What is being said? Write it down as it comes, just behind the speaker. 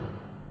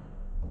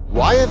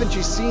Why haven't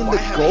you seen the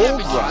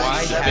Gold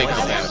Rush?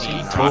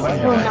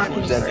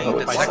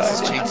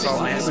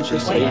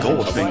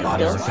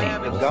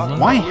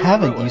 Why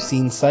haven't you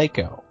seen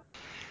Psycho?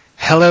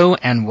 Hello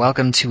and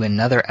welcome to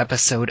another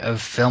episode of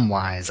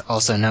Filmwhys,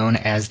 also known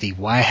as the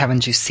Why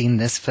Haven't You Seen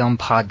This Film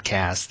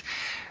podcast,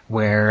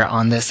 where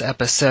on this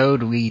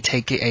episode we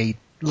take a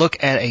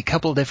look at a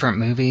couple different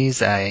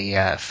movies,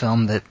 a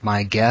film that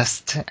my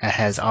guest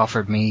has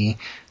offered me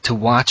to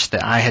watch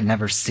that I had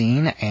never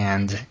seen,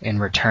 and in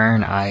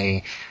return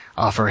I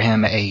offer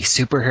him a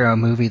superhero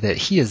movie that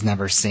he has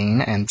never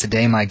seen. And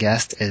today my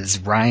guest is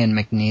Ryan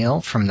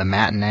McNeil from The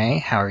Matinee.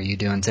 How are you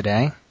doing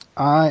today?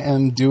 I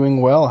am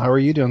doing well. How are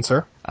you doing,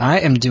 sir? I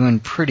am doing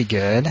pretty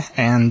good.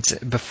 And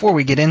before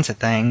we get into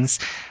things,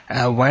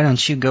 why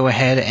don't you go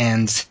ahead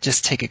and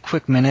just take a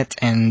quick minute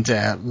and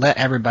let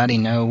everybody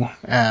know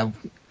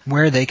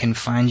where they can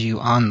find you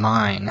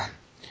online.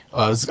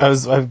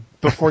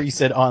 Before you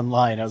said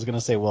online, I was going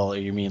to say, well,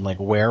 you mean like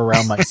where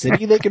around my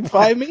city they can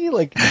find me?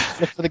 Like,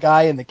 look for the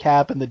guy in the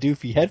cap and the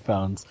doofy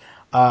headphones.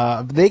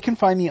 They can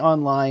find me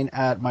online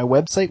at my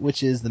website,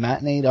 which is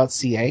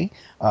thematinee.ca.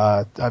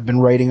 I've been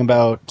writing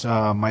about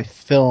my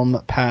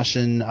film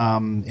passion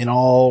in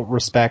all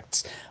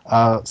respects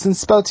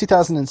since about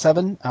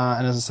 2007.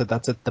 And as I said,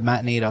 that's at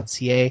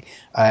thematinee.ca.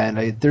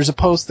 And there's a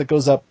post that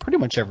goes up pretty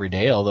much every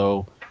day,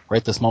 although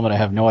right this moment I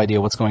have no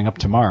idea what's going up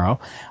tomorrow.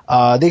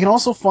 They can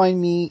also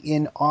find me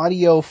in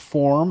audio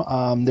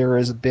form. There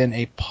has been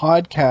a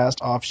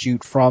podcast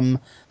offshoot from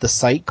the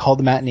site called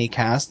The Matinee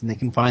Cast, and they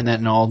can find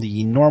that in all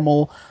the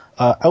normal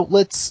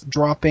outlets,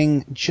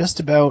 dropping just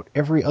about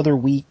every other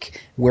week,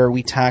 where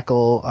we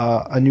tackle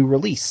a new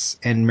release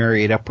and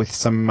marry it up with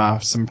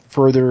some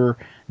further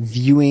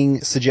viewing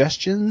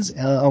suggestions,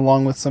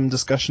 along with some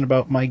discussion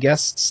about my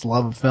guests'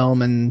 love of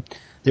film and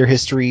their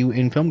history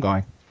in film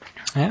going.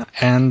 Yeah,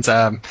 and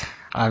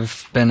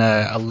I've been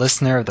a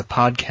listener of the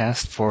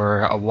podcast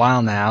for a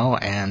while now,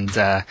 and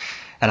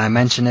I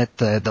mentioned it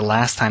the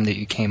last time that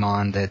you came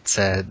on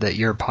that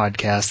your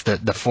podcast,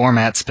 the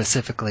format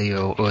specifically,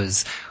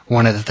 was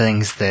one of the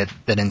things that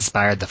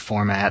inspired the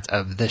format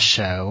of this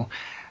show,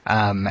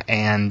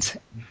 and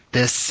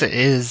this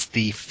is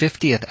the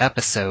 50th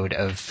episode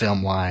of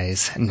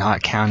Filmwhys,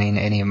 not counting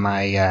any of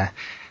my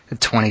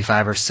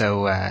 25 or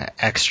so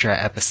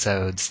extra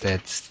episodes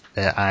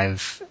that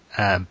I've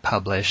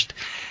published,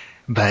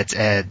 but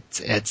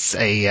it's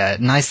a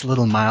nice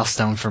little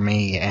milestone for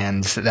me,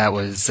 and that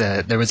was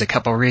there was a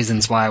couple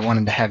reasons why I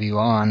wanted to have you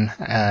on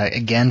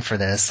again for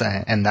this,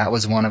 and that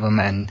was one of them,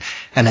 and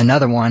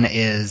another one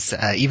is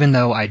even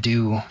though I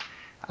do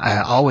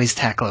always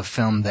tackle a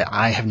film that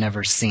I have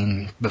never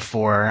seen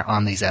before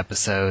on these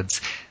episodes,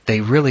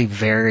 they really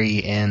vary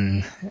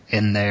in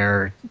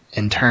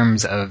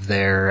terms of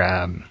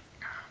their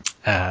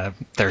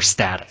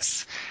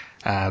status.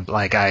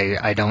 Like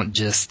I don't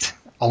just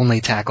only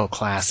tackle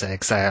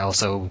classics. I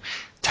also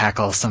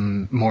tackle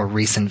some more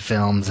recent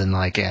films and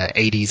like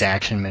 80s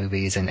action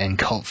movies and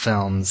cult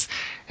films,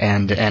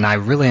 and I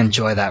really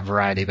enjoy that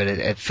variety. But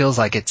it feels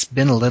like it's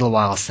been a little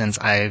while since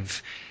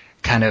I've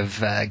kind of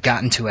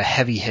gotten to a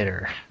heavy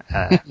hitter,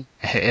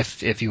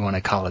 if you want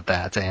to call it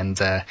that.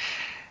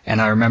 And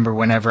I remember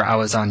whenever I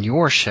was on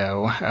your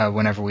show,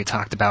 whenever we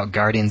talked about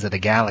Guardians of the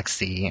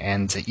Galaxy,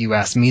 and you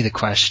asked me the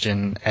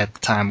question at the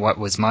time, what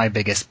was my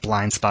biggest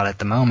blind spot at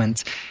the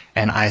moment?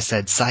 And I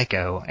said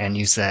Psycho, and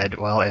you said,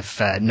 well,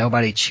 if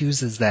nobody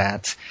chooses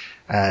that,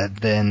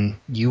 then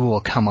you will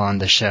come on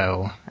the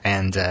show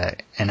and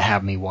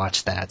have me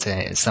watch that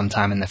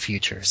sometime in the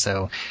future.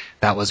 So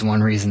that was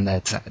one reason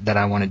that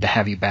I wanted to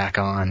have you back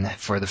on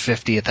for the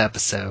 50th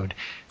episode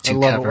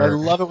to cover. I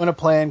love it when a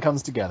plan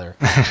comes together.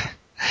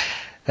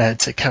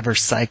 To cover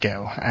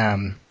Psycho.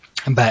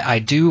 But I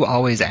do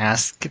always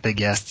ask the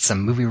guests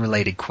some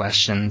movie-related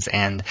questions,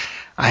 and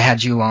I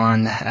had you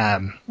on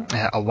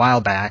a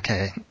while back,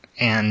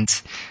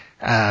 and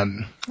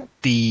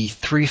the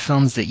three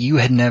films that you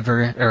had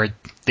that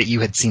you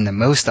had seen the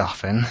most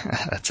often,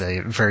 that's a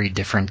very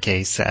different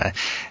case,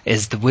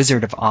 is The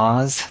Wizard of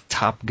Oz,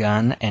 Top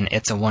Gun, and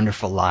It's a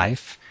Wonderful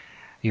Life.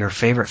 Your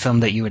favorite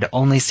film that you had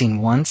only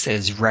seen once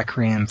is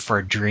Requiem for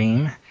a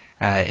Dream.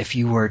 If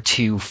you were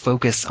to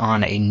focus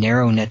on a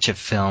narrow niche of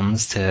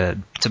films to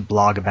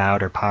blog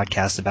about or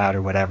podcast about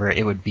or whatever,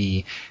 it would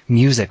be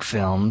music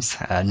films,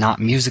 not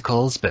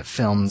musicals, but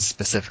films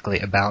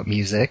specifically about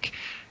music.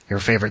 Your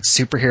favorite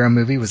superhero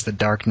movie was The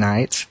Dark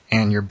Knight,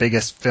 and your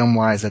biggest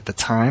film-wise at the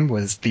time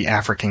was The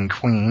African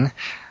Queen,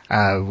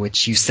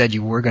 which you said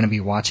you were going to be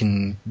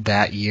watching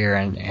that year,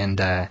 and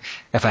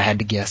if I had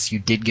to guess, you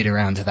did get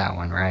around to that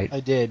one, right?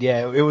 I did,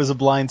 yeah. It was a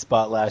blind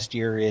spot last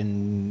year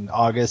in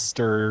August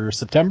or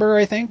September,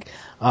 I think,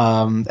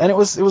 and it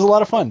was a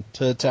lot of fun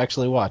to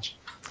actually watch.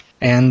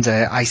 And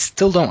I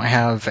still don't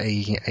have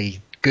a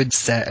good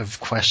set of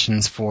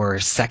questions for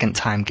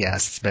second-time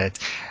guests, but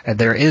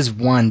there is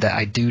one that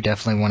I do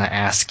definitely want to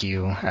ask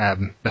you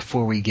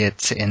before we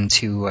get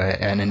into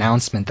an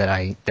announcement that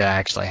I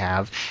actually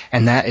have,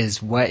 and that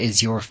is, what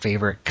is your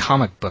favorite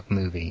comic book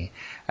movie?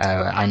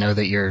 I know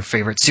that your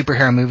favorite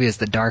superhero movie is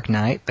The Dark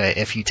Knight, but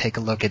if you take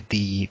a look at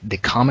the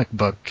comic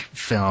book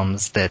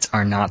films that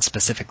are not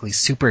specifically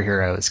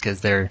superheroes,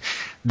 because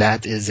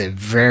that is a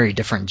very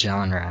different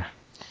genre.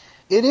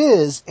 It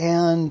is,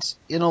 and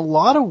in a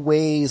lot of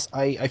ways,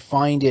 I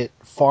find it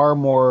far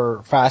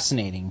more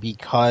fascinating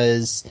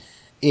because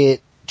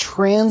it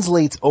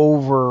translates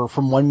over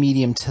from one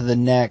medium to the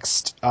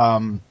next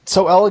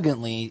so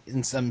elegantly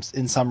in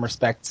some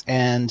respects,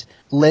 and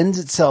lends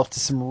itself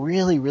to some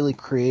really, really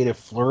creative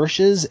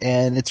flourishes.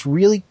 And it's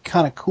really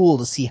kind of cool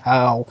to see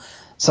how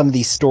some of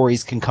these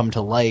stories can come to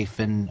life.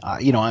 And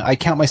I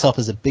count myself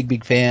as a big,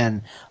 big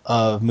fan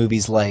of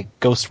movies like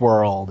Ghost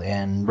World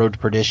and Road to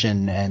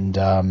Perdition and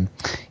not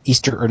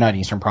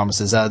Eastern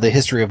Promises, The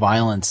History of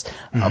Violence.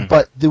 Mm-hmm.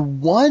 But the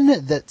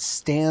one that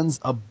stands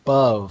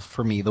above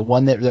for me, the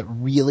one that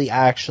really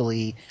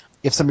actually,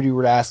 if somebody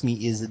were to ask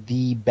me, is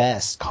the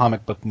best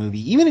comic book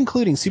movie, even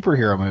including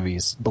superhero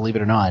movies, believe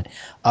it or not,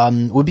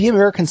 would be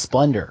American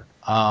Splendor.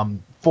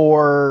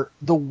 For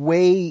the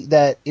way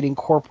that it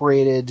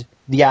incorporated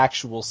the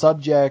actual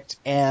subject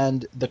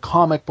and the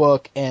comic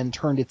book and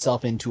turned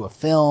itself into a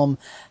film,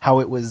 how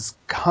it was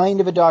kind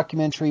of a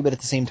documentary, but at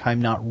the same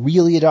time not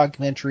really a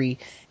documentary,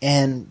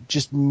 and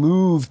just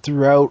moved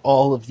throughout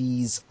all of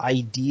these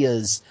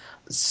ideas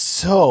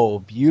so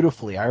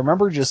beautifully. I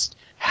remember just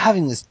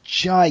having this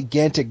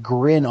gigantic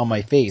grin on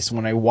my face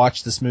when I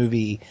watched this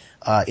movie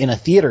in a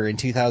theater in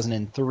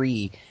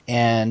 2003,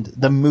 and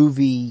the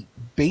movie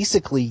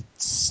basically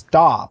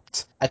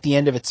stopped at the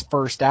end of its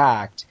first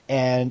act,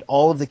 and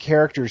all of the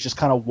characters just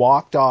kind of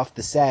walked off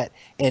the set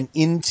and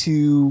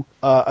into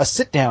a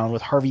sit down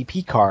with Harvey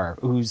Picar,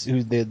 who's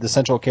the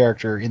central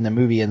character in the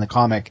movie and the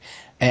comic,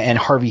 and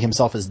Harvey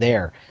himself is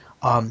there.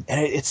 And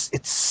it's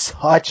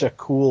such a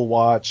cool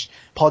watch.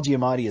 Paul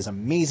Giamatti is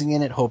amazing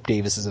in it. Hope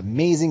Davis is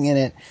amazing in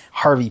it.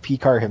 Harvey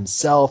Picar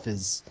himself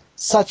is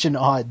such an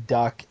odd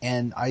duck,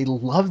 and I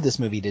love this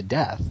movie to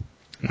death.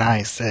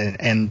 Nice.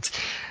 And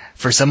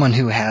for someone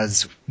who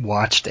has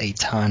watched a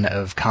ton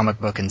of comic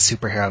book and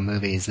superhero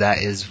movies,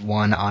 that is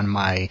one on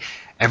my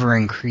ever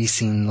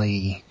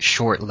increasingly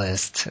short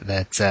list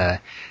that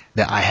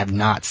I have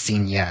not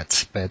seen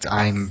yet, but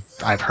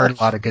I've heard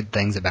a lot of good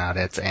things about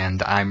it,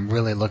 and I'm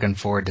really looking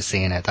forward to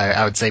seeing it.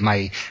 I would say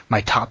my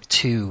top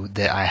two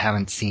that I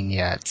haven't seen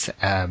yet,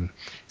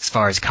 as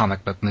far as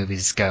comic book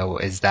movies go,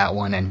 is that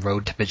one and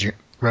Road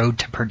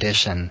to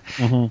Perdition,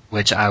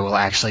 which I will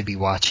actually be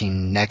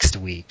watching next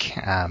week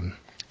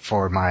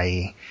for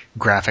my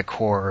graphic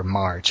horror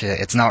March.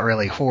 It's not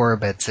really horror,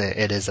 but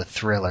it is a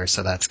thriller,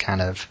 so that's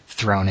kind of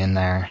thrown in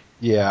there.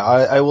 Yeah,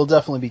 I will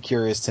definitely be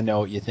curious to know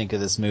what you think of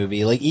this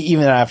movie. Like,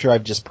 even after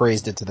I've just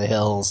praised it to the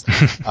hills,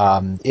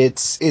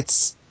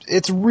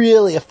 it's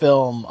really a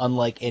film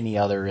unlike any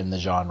other in the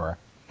genre.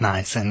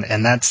 Nice,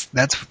 and that's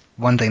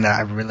one thing that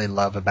I really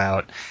love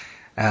about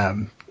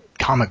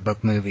comic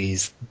book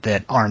movies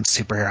that aren't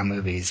superhero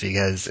movies,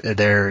 because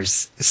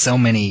there's so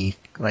many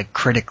like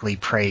critically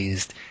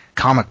praised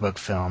comic book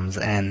films,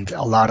 and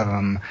a lot of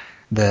them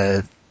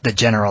the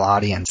general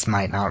audience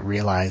might not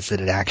realize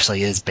that it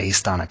actually is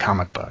based on a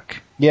comic book.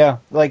 Yeah,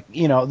 like,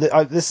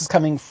 this is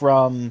coming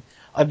from,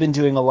 I've been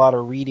doing a lot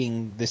of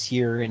reading this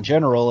year in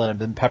general, and I've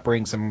been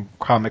peppering some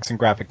comics and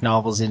graphic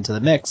novels into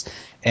the mix.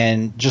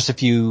 And just a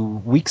few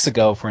weeks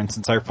ago, for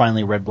instance, I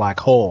finally read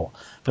Black Hole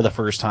for the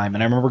first time.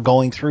 And I remember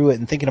going through it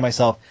and thinking to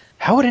myself,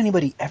 how would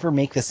anybody ever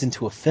make this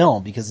into a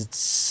film? Because it's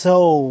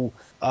so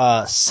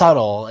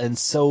subtle and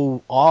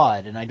so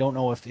odd. And I don't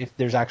know if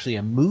there's actually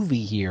a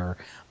movie here,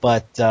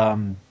 but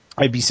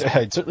I'd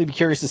certainly be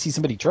curious to see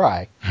somebody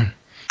try.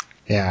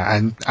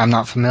 Yeah, I'm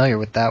not familiar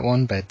with that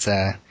one, but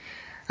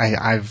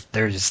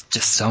there's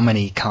just so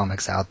many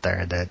comics out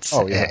there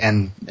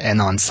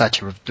and on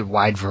such a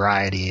wide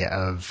variety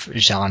of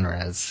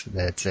genres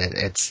that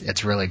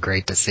it's really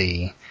great to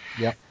see.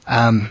 Yep.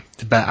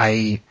 But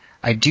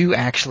I do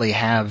actually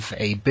have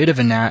a bit of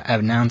an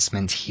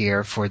announcement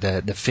here for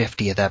the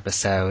 50th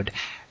episode.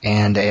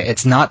 And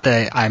it's not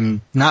that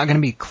I'm not going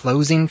to be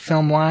closing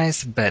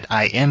Filmwhys, but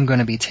I am going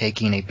to be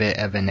taking a bit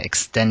of an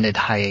extended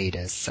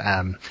hiatus.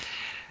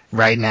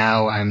 Right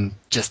now, I'm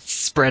just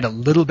spread a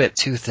little bit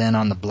too thin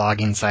on the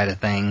blogging side of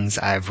things.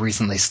 I've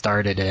recently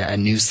started a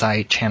new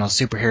site,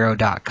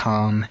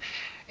 channelsuperhero.com,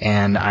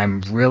 and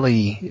I'm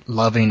really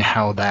loving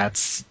how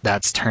that's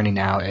turning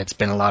out. It's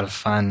been a lot of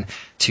fun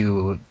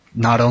to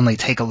not only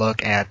take a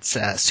look at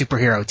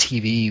superhero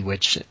TV,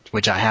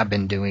 which I have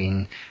been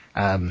doing,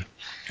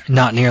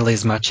 not nearly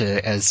as much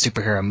as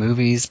superhero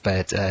movies,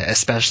 but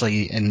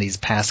especially in these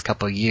past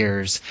couple of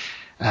years,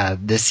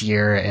 this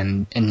year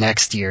and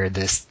next year,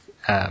 this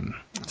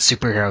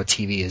superhero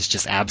TV is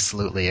just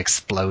absolutely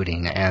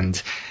exploding,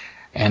 and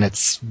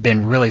it's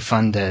been really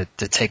fun to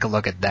take a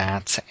look at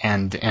that,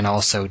 and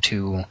also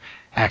to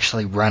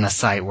actually run a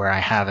site where I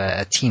have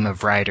a team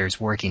of writers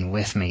working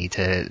with me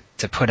to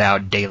put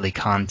out daily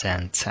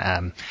content.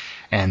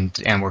 And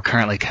we're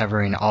currently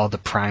covering all the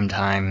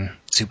primetime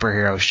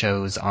superhero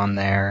shows on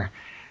there.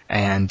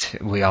 And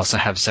we also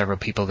have several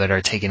people that are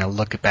taking a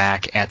look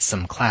back at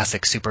some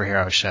classic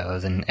superhero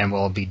shows, and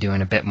we'll be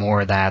doing a bit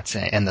more of that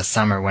in the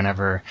summer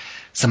whenever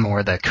some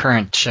more of the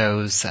current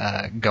shows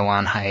go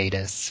on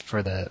hiatus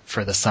for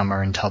the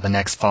summer until the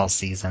next fall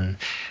season.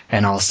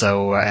 And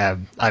also,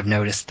 I've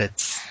noticed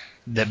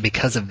that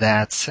because of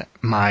that,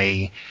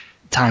 my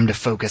time to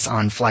focus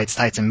on flights,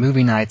 tights, and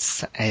movie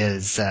nights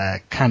is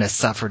kind of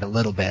suffered a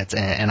little bit,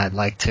 and I'd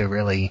like to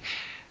really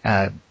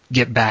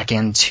get back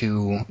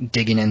into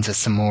digging into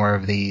some more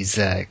of these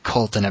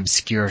cult and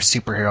obscure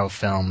superhero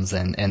films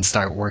and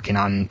start working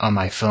on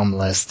my film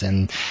list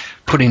and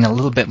putting a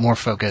little bit more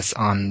focus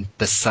on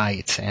the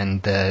site.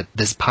 And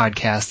this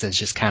podcast has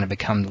just kind of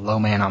become the low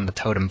man on the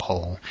totem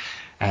pole.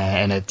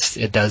 And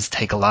it does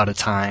take a lot of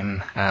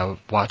time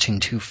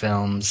watching two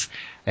films.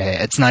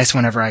 It's nice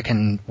whenever I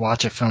can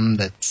watch a film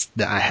that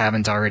I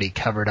haven't already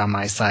covered on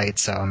my site,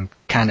 so I'm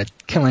kind of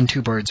killing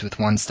two birds with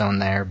one stone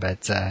there.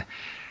 But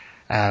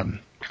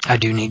I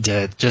do need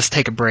to just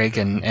take a break,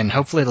 and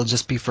hopefully it'll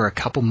just be for a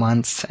couple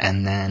months,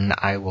 and then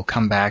I will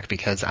come back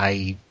because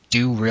I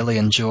do really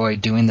enjoy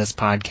doing this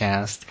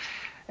podcast.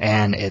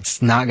 And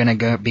it's not going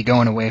to be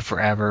going away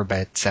forever,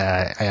 but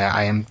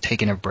I am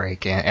taking a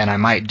break, and I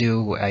might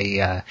do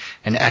an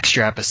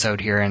extra episode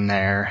here and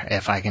there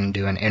if I can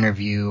do an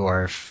interview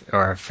or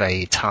if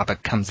a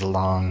topic comes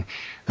along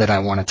that I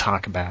want to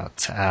talk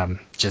about,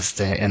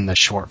 just in the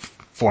short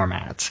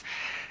format.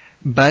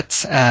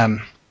 But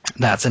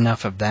that's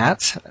enough of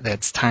that.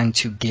 It's time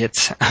to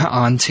get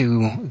on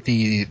to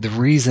the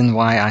reason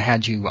why I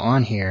had you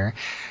on here.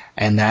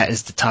 And that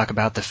is to talk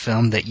about the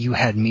film that you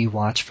had me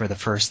watch for the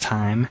first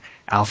time,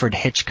 Alfred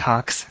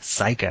Hitchcock's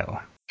Psycho.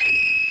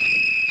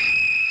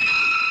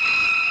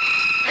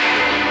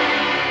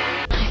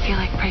 I feel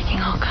like breaking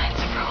all kinds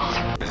of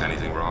rules. Is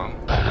anything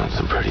wrong? I've known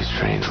some pretty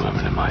strange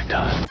women in my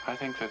time. I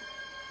think that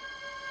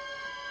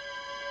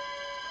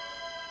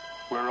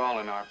we're all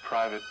in our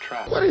private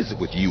trap. What is it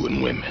with you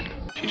and women?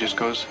 She just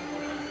goes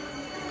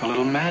a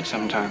little mad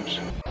sometimes.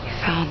 You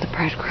followed the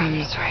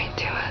breadcrumbs right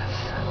to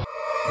us.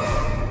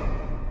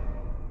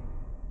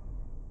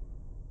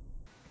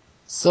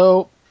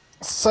 So,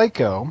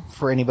 Psycho,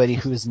 for anybody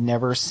who's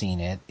never seen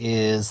it,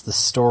 is the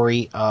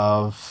story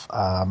of,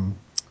 let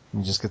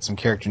me just get some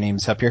character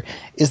names up here,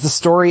 is the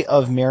story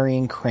of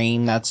Marion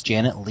Crane, that's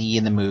Janet Leigh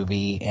in the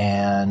movie,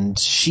 and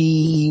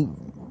she,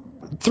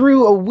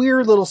 through a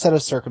weird little set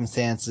of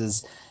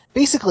circumstances,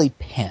 basically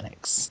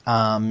panics.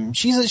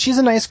 She's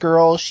a nice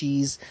girl,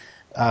 she's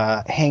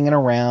hanging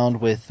around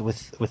with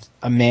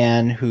a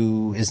man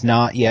who is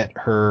not yet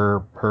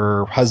her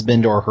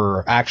husband or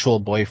her actual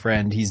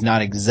boyfriend. He's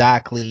not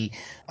exactly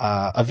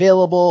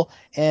available,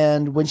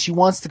 and when she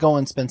wants to go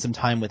and spend some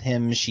time with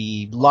him,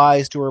 she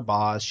lies to her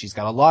boss. She's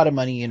got a lot of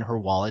money in her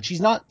wallet.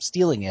 She's not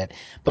stealing it,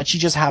 but she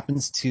just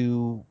happens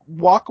to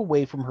walk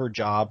away from her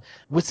job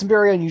with some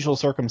very unusual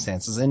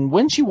circumstances. And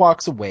when she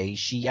walks away,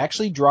 she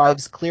actually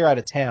drives clear out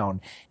of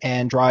town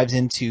and drives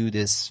into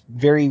this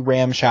very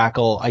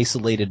ramshackle,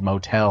 isolated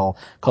motel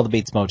called the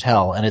Bates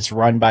Motel, and it's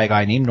run by a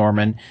guy named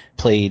Norman,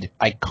 played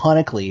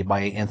iconically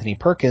by Anthony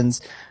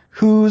Perkins,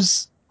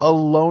 who's a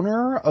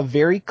loner, a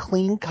very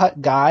clean-cut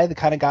guy, the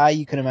kind of guy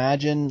you can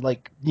imagine,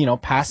 like, you know,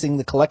 passing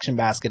the collection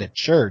basket at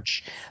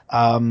church,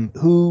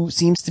 who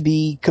seems to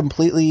be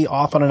completely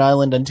off on an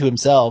island unto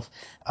himself,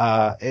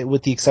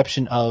 with the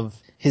exception of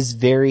his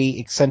very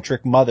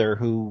eccentric mother,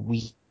 who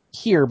we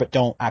hear but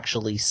don't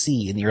actually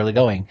see in the early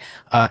going.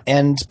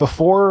 And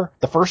before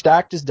the first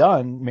act is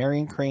done,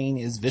 Marion Crane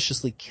is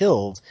viciously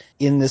killed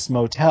in this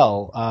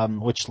motel,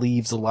 which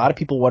leaves a lot of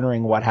people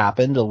wondering what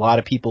happened, a lot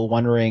of people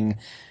wondering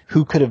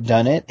who could have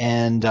done it,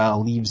 and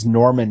leaves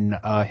Norman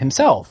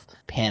himself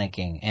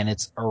panicking. And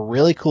it's a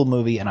really cool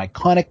movie, an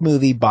iconic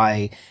movie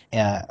by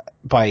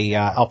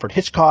Alfred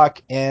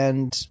Hitchcock,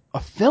 and a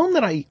film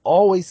that I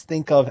always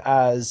think of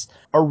as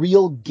a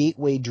real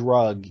gateway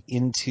drug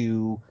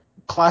into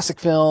classic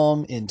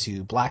film,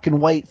 into black and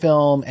white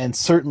film, and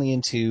certainly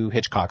into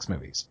Hitchcock's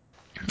movies.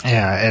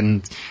 Yeah,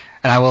 and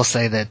I will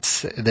say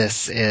that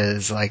this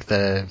is like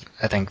the,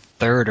 I think,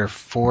 third or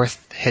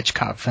fourth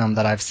Hitchcock film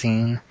that I've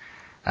seen.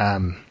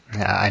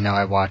 I know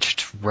I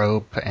watched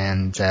Rope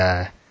and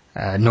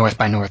North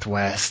by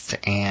Northwest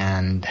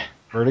and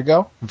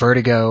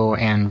Vertigo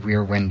and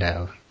Rear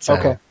Window. So,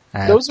 okay.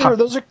 Those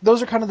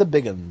are kind of the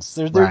big ones.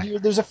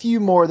 There's a few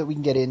more that we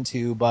can get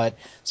into, but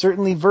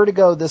certainly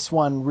Vertigo, this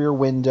one, Rear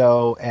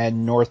Window,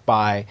 and North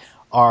by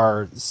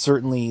are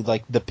certainly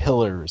like the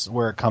pillars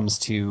where it comes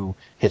to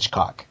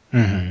Hitchcock.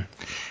 Mm-hmm.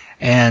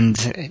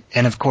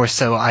 And of course,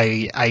 so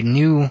I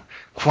knew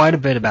quite a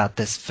bit about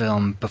this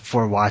film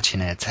before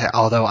watching it,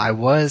 although I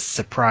was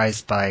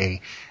surprised by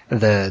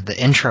the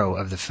intro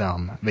of the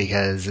film,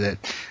 because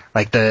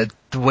the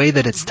way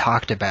that it's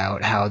talked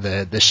about, how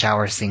the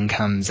shower scene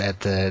comes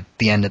at the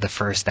end of the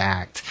first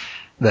act,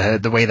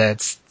 the way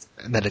that's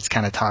it's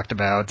kind of talked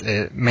about,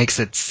 it makes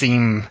it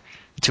seem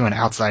to an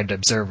outside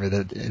observer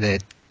that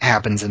it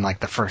happens in like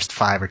the first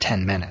 5 or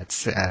 10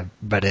 minutes,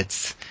 but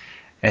it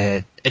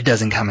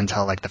doesn't come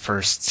until like the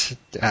first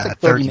It's like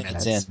 30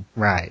 minutes minutes. in.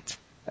 Right.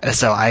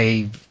 So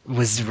I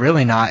was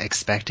really not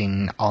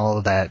expecting all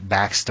of that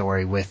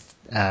backstory with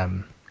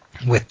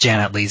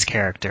Janet Leigh's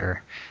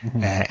character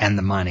and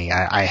the money.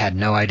 I had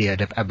no idea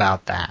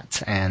about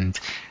that, and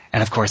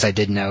of course I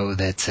did know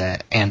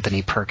that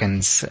Anthony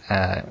Perkins,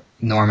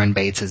 Norman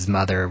Bates's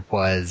mother,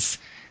 was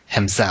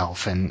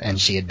himself,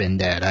 and she had been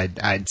dead.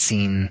 I'd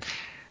seen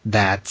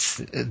that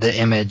the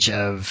image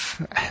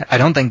of, I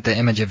don't think the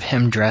image of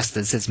him dressed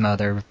as his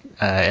mother,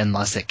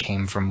 unless it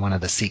came from one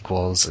of the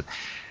sequels,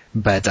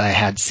 but I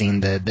had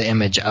seen the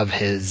image of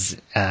his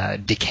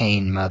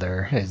decaying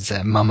mother, his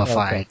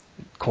mummified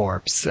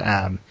corpse,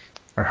 or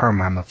her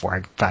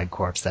mummified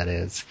corpse, that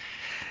is.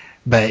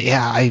 But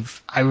yeah,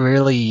 I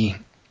really,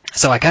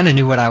 so I kind of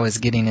knew what I was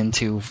getting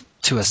into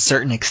to a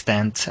certain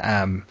extent.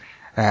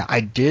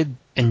 I did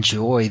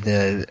enjoy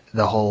the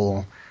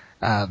whole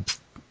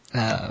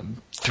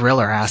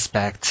thriller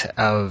aspect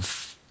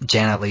of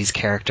Janet Leigh's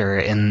character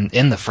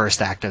in the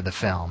first act of the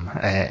film.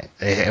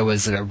 It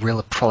was a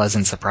real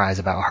pleasant surprise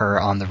about her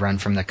on the run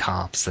from the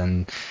cops,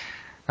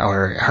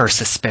 or her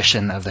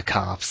suspicion of the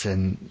cops,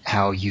 and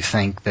how you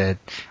think that,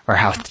 or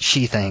how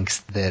she thinks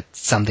that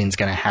something's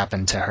going to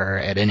happen to her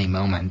at any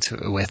moment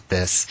with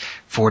this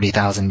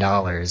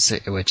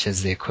 $40,000, which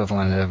is the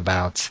equivalent of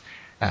about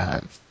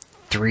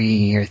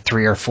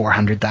 $300,000 or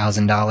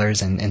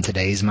 $400,000 in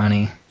today's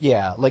money.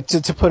 Yeah, like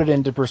to put it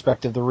into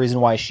perspective, the reason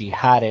why she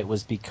had it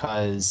was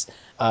because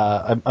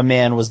a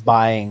man was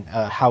buying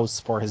a house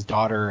for his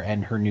daughter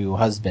and her new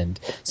husband.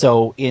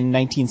 So in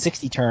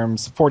 1960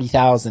 terms,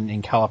 40,000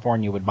 in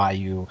California would buy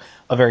you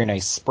a very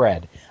nice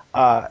spread.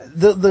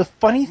 The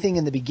funny thing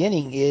in the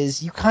beginning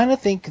is you kind of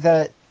think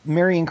that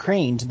Marion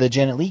Crane, the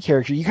Janet Leigh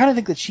character, you kind of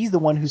think that she's the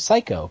one who's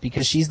psycho,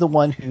 because she's the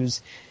one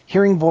who's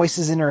hearing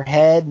voices in her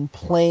head and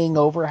playing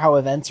over how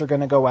events are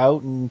going to go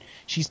out, and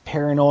she's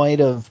paranoid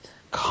of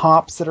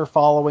cops that are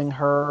following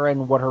her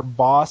and what her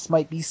boss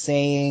might be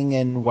saying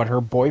and what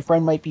her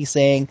boyfriend might be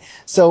saying.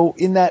 So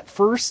in that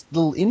first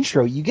little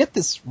intro, you get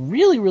this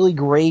really, really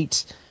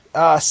great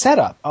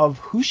setup of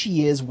who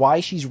she is, why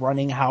she's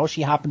running, how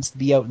she happens to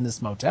be out in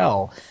this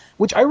motel,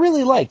 which I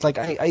really liked. Like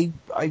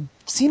I've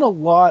seen a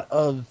lot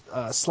of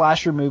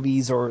slasher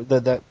movies or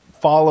that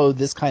follow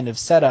this kind of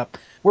setup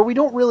where we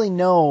don't really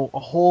know a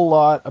whole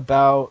lot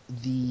about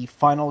the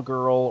final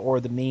girl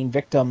or the main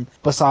victim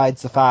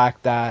besides the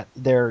fact that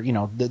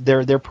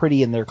they're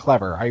pretty and they're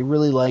clever. I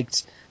really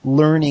liked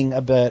learning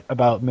a bit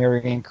about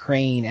Marion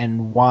Crane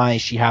and why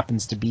she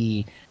happens to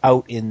be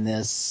out in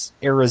this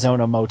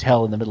Arizona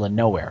motel in the middle of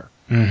nowhere.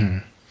 Mm-hmm.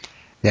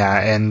 Yeah,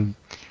 and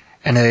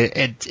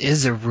it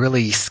is a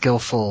really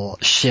skillful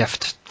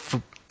shift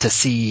to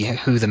see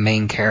who the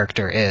main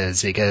character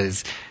is,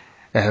 because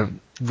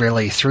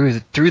really through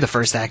the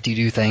first act you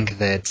do think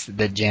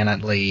that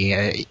Janet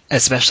Leigh,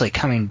 especially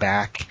coming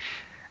back,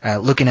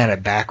 looking at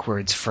it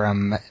backwards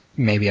from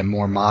maybe a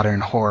more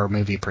modern horror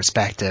movie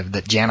perspective,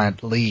 that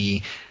Janet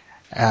Leigh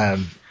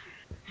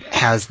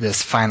has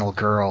this final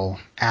girl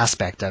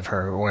aspect of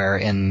her, where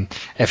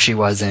if she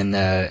was in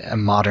a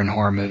modern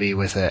horror movie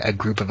with a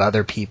group of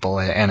other people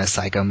and a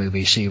psycho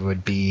movie, she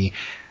would be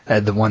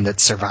the one that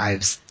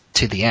survives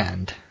to the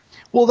end.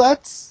 Well,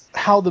 that's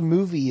how the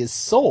movie is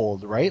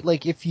sold, right?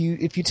 Like if you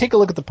take a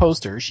look at the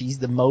poster, she's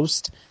the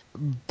most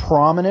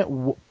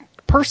prominent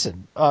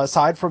person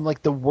aside from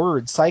like the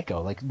word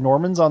psycho. Like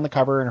Norman's on the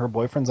cover and her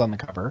boyfriend's on the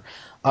cover,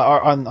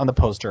 on the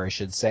poster, I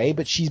should say.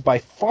 But she's by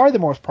far the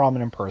most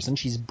prominent person.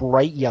 She's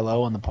bright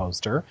yellow on the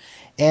poster,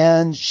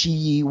 and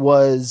she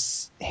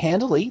was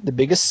handily the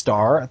biggest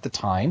star at the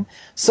time.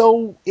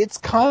 So it's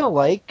kind of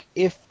like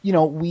if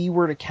we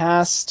were to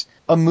cast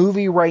a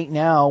movie right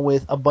now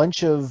with a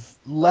bunch of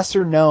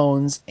lesser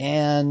knowns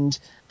and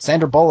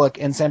Sandra Bullock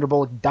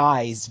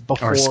dies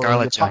before, or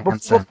Scarlett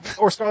Johansson.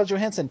 or Scarlett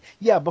Johansson.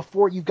 Yeah,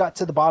 before you got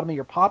to the bottom of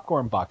your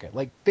popcorn bucket.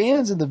 Like,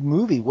 fans of the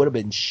movie would have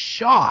been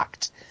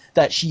shocked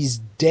that she's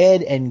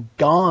dead and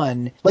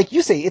gone. Like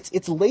you say,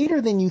 it's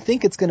later than you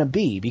think it's going to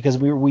be, because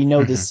we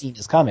know this scene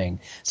is coming.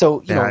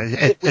 So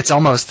it's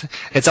almost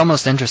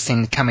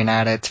interesting coming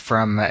at it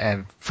from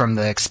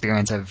the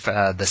experience of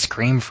the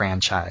Scream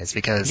franchise,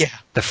 because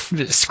the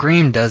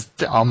Scream does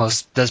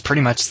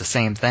pretty much the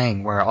same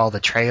thing, where all the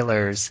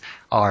trailers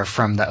are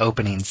from the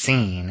opening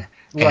scene.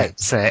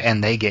 Right.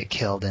 And they get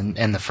killed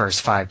in the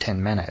first 5-10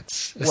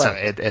 minutes. Right. So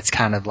it's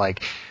kind of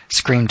like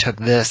Scream took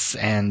this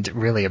and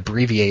really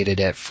abbreviated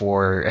it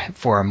for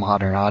a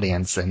modern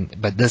audience,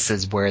 but this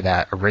is where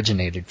that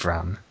originated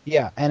from.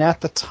 Yeah, and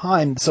at the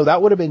time, so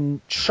that would have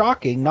been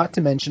shocking, not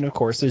to mention, of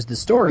course, there's the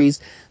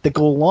stories that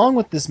go along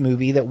with this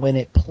movie, that when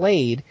it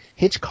played,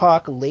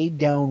 Hitchcock laid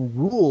down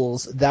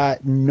rules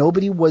that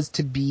nobody was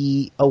to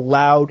be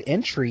allowed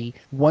entry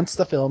once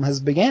the film has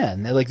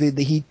began. Like,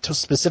 he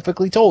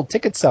specifically told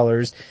ticket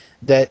sellers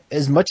that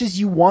as much as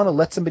you want to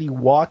let somebody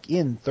walk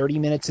in 30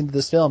 minutes into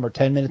this film or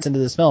 10 minutes into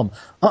this film,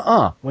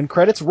 film. When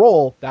credits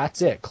roll,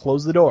 that's it.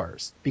 Close the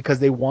doors. Because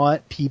they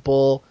want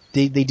people,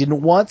 they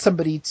didn't want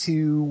somebody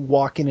to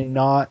walk in and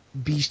not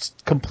be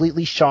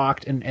completely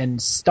shocked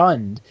and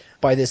stunned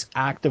by this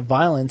act of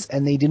violence,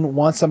 and they didn't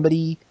want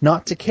somebody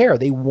not to care.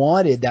 They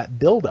wanted that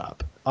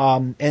build-up.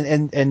 And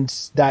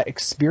that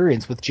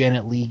experience with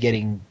Janet Leigh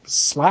getting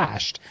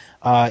slashed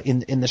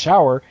in the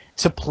shower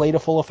to play to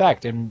full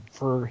effect. And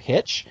for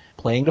Hitch,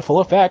 playing to full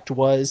effect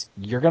was,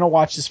 you're going to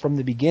watch this from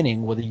the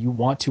beginning whether you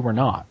want to or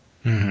not.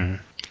 Mm-hmm.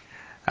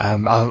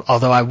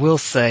 Although I will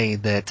say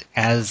that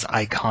as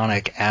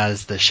iconic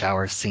as the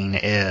shower scene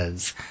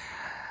is,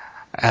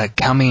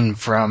 coming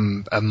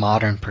from a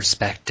modern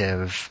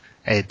perspective,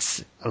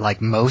 it's like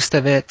most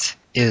of it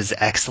is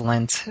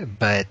excellent,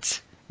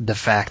 but the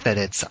fact that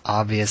it's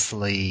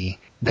obviously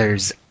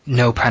there's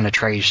no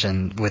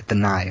penetration with the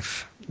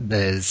knife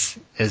is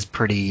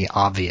pretty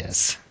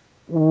obvious.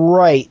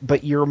 Right,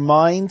 but your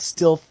mind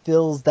still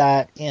fills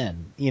that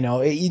in.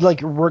 Like,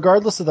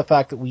 regardless of the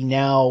fact that we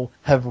now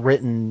have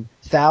written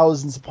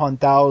thousands upon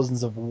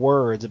thousands of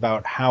words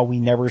about how we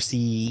never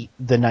see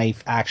the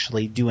knife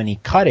actually do any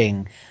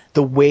cutting,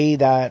 the way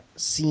that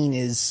scene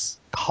is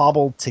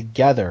cobbled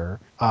together,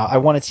 I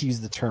wanted to use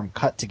the term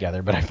cut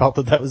together, but I felt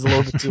that was a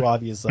little bit too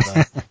obvious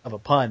of a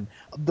pun.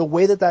 The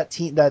way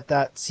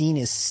that scene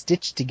is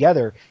stitched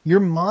together,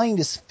 your mind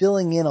is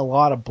filling in a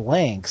lot of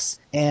blanks,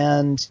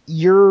 and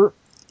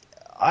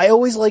I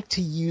always like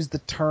to use the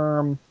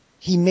term,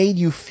 he made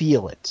you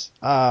feel it.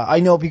 I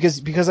know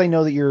because I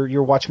know that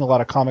you're watching a lot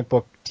of comic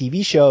book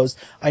TV shows.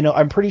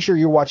 I'm pretty sure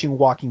you're watching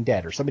Walking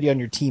Dead, or somebody on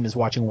your team is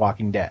watching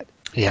Walking Dead.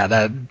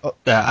 Yeah,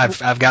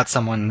 I've got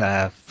someone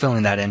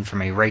filling that in for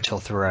me, Rachel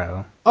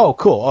Thoreau. Oh,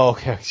 cool. Oh,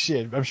 okay.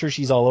 Shit. I'm sure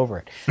she's all over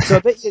it. So I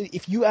bet you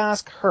if you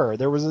ask her,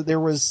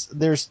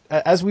 there's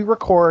as we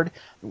record,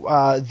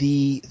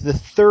 the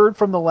third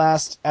from the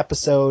last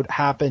episode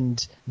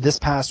happened this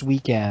past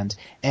weekend,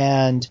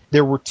 and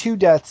there were 2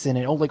 deaths in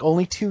it,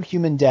 only 2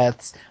 human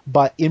deaths,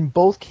 but in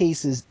both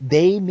cases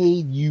they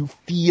made you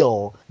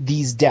feel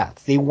these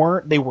deaths. They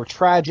were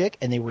tragic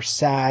and they were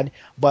sad,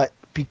 but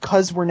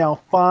because we're now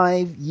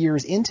 5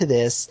 years into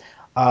this,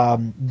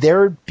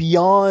 they're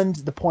beyond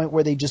the point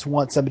where they just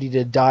want somebody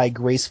to die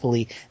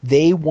gracefully.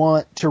 They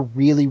want to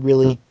really,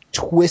 really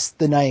twist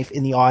the knife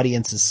in the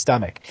audience's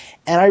stomach.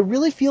 And I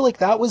really feel like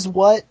that was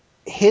what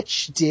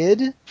Hitch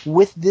did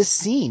with this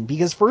scene,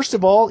 because first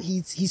of all,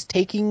 he's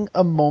taking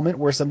a moment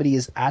where somebody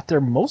is at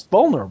their most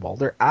vulnerable.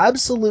 They're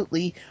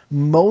absolutely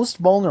most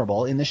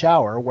vulnerable in the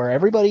shower, where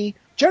everybody,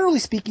 generally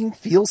speaking,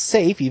 feels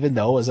safe, even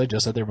though, as I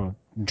just said, they're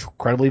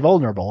incredibly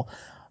vulnerable.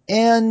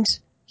 And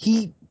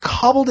he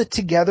cobbled it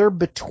together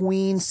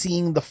between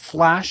seeing the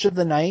flash of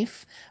the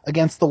knife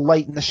against the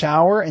light in the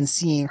shower and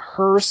seeing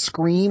her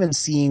scream and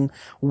seeing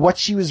what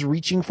she was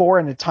reaching for,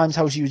 and at times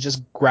how she was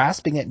just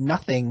grasping at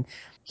nothing.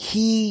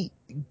 He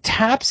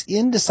taps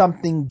into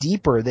something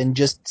deeper than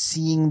just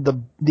seeing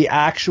the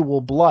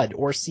actual blood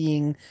or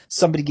seeing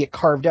somebody get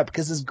carved up,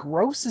 because as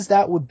gross as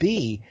that would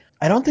be,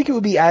 I don't think it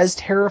would be as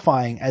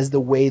terrifying as the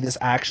way this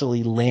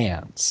actually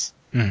lands.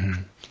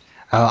 Mm-hmm.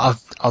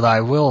 Although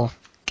I will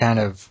kind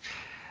of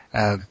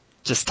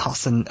just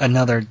toss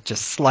another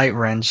just slight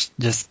wrench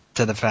just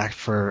to the fact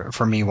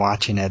for me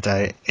watching it.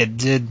 It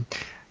did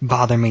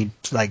bother me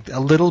like a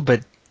little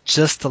bit,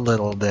 just a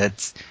little,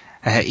 that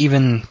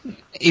even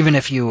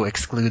if you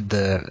exclude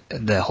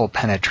the whole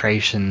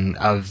penetration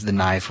of the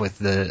knife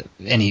with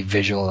any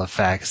visual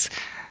effects,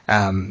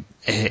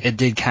 it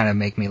did kind of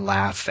make me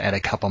laugh at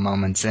a couple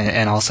moments,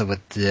 and also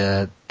with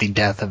the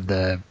death of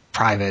the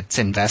private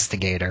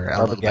investigator a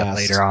little bit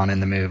later on in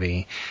the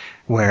movie,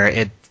 where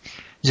it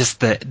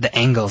just the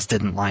angles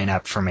didn't line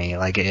up for me.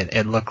 Like it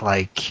didn't look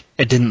like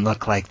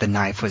the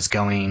knife was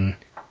going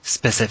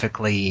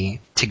specifically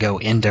to go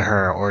into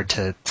her or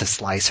to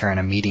slice her in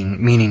a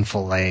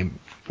meaningful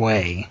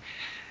way.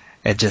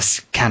 It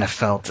just kind of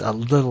felt a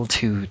little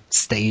too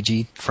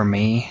stagey for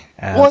me.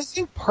 Well, I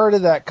think part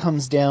of that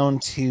comes down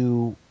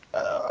to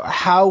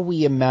how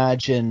we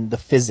imagine the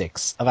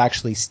physics of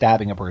actually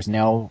stabbing a person.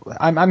 Now,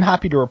 I'm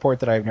happy to report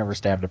that I've never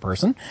stabbed a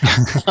person,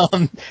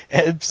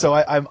 and so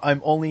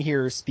I'm only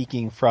here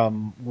speaking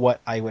from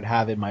what I would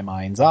have in my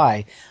mind's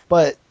eye.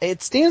 But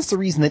it stands to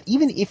reason that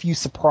even if you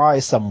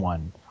surprise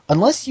someone,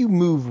 unless you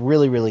move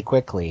really, really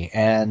quickly,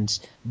 and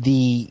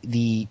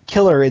the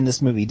killer in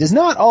this movie does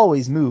not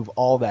always move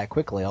all that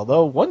quickly,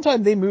 although one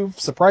time they move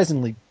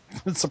surprisingly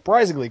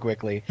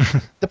quickly,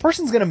 the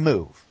person's going to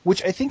move,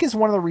 which I think is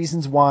one of the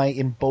reasons why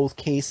in both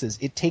cases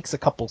it takes a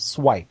couple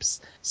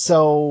swipes.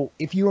 So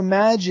if you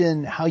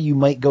imagine how you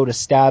might go to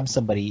stab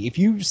somebody, if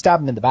you stab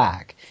them in the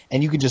back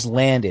and you can just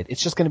land it,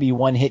 it's just going to be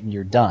one hit and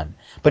you're done.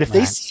 But if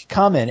they see it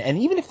coming, and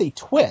even if they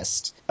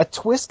twist, a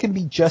twist can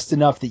be just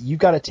enough that you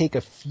got to take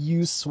a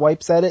few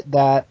swipes at it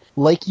that,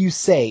 like you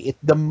say,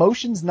 the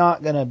motion's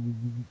not going to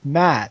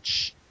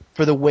match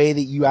for the way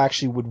that you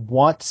actually would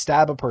want to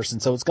stab a person,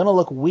 so it's going to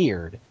look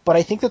weird. But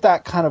I think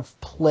that kind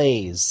of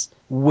plays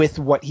with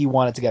what he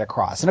wanted to get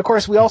across. And of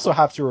course, we also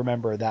have to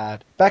remember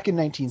that back in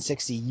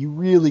 1960, you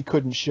really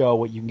couldn't show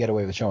what you can get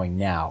away with showing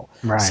now.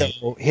 Right.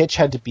 So Hitch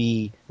had to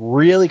be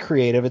really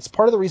creative. It's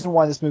part of the reason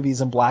why this movie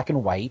is in black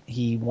and white.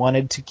 He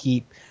wanted to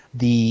keep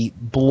the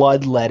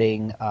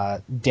bloodletting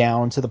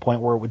down to the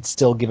point where it would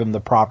still give him the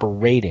proper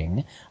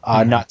rating,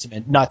 not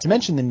to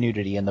mention the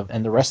nudity and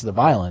the rest of the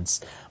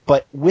violence.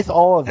 But with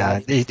all of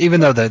that, even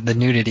though the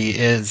nudity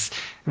is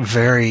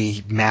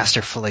very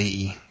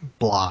masterfully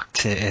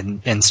blocked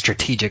in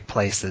strategic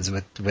places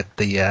with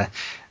the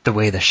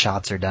way the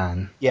shots are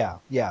done.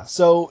 Yeah.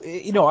 So,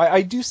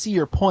 I do see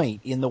your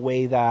point in the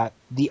way that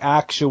the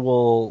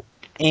actual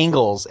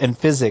angles and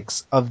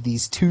physics of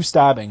these two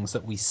stabbings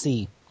that we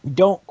see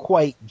don't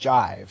quite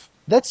jive.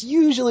 That's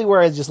usually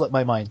where I just let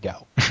my mind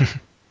go.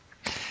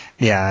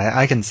 Yeah,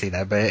 I can see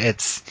that, but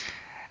it's,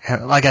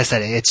 like I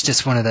said, it's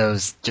just one of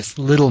those just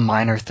little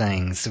minor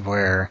things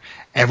where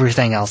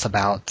everything else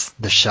about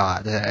the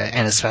shot,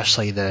 and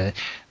especially the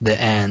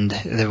end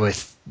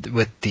with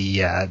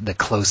the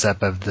close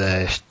up of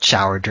the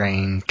shower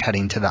drain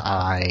cutting to the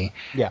eye,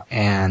 Yeah,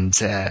 and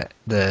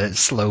the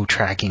slow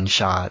tracking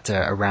shot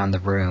around the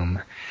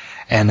room.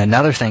 And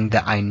another thing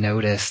that I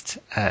noticed,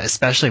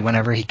 especially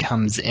whenever he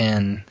comes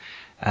in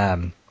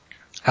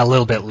a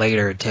little bit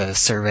later to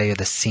survey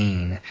the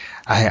scene,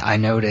 I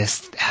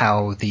noticed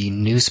how the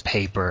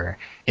newspaper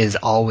is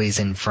always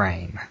in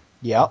frame.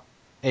 Yep.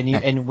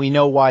 And we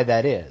know why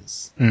that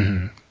is.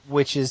 Mm-hmm.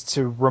 Which is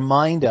to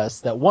remind us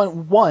that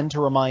one to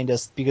remind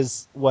us,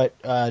 because what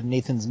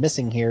Nathan's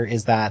missing here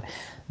is that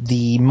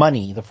the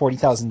money, the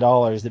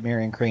 $40,000 that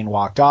Marion Crane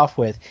walked off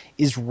with,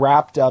 is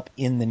wrapped up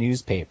in the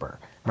newspaper.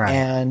 Right.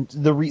 And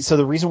the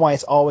reason why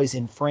it's always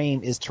in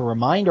frame is to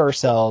remind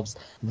ourselves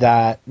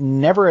that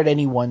never at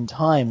any one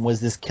time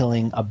was this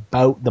killing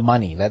about the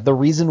money. That the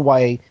reason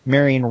why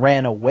Marion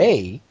ran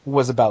away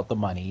was about the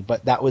money,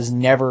 but that was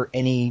never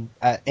any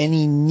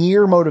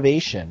near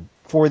motivation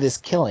for this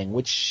killing,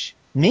 which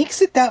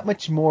makes it that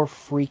much more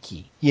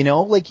freaky,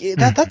 like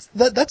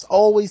that's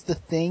always the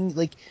thing.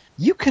 Like,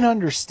 you can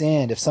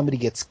understand if somebody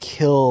gets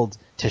killed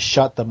to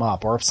shut them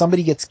up, or if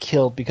somebody gets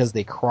killed because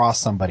they cross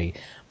somebody,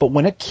 but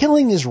when a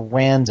killing is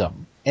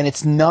random and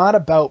it's not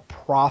about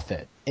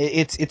profit,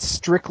 it's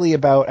strictly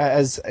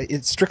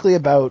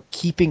about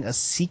keeping a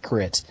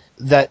secret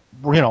that,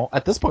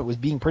 at this point was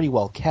being pretty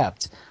well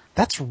kept.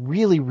 That's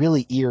really,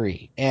 really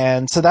eerie.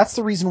 And so that's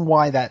the reason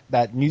why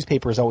that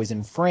newspaper is always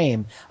in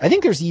frame. I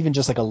think there's even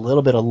just like a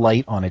little bit of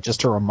light on it just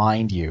to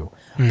remind you.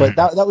 Mm-hmm. But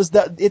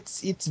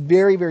it's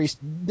very, very,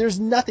 there's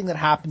nothing that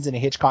happens in a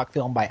Hitchcock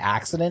film by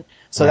accident.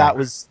 So that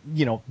was,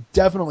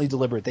 definitely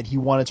deliberate, that he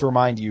wanted to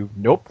remind you,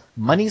 nope,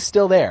 money's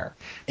still there.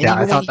 And yeah,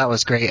 I thought that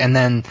was great. And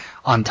then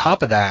on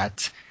top of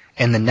that,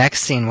 in the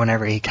next scene,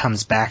 whenever he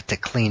comes back to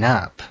clean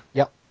up,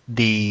 yep,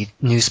 the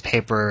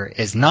newspaper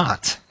is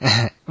not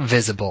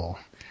visible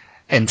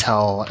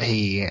until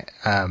the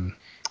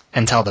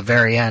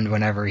very end,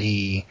 whenever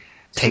he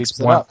takes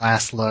one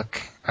last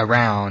look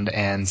around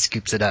and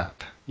scoops it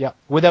up. Yep,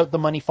 without the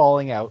money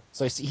falling out.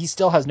 So he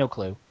still has no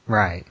clue.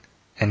 Right.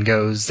 And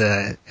goes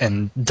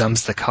and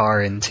dumps the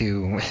car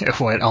into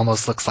what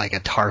almost looks like a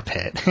tar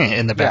pit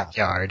in the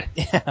backyard.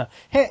 Yeah,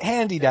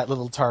 handy, that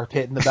little tar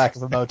pit in the back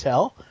of a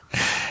motel.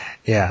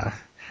 Yeah.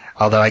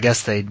 Although I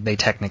guess they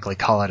technically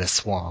call it a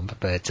swamp,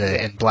 but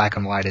in black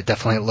and white it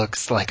definitely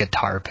looks like a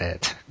tar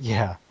pit.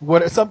 Yeah,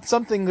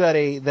 something that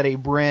a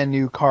brand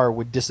new car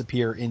would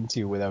disappear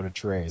into without a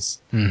trace.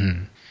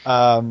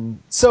 Mm-hmm.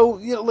 So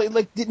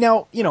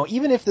now,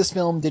 even if this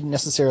film didn't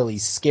necessarily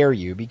scare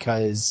you,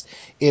 because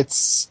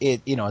it's a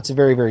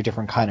very, very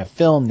different kind of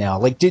film now.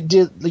 Like, did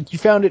you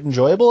found it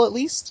enjoyable at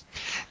least?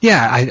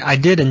 Yeah, I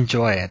did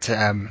enjoy it.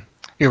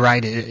 You're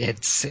right.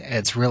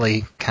 It's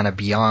really kind of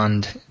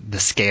beyond the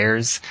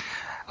scares.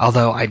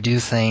 Although I do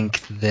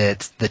think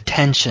that the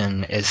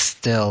tension is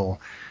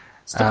still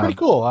pretty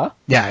cool, huh?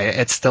 Yeah,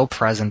 it's still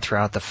present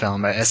throughout the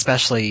film,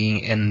 especially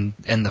in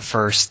the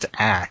first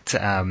act.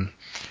 And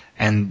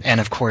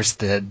of course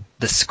the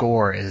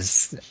score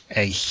is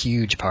a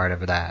huge part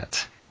of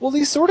that. Well,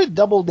 they sort of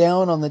double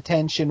down on the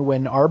tension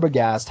when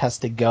Arbogast has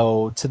to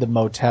go to the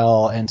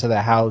motel and to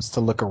the house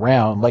to look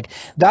around. Like,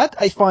 that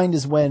I find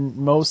is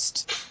when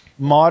most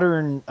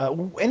modern,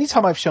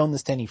 anytime I've shown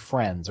this to any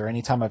friends or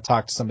anytime I've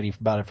talked to somebody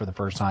about it for the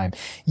first time,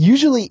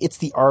 usually it's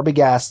the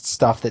Arbogast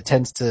stuff that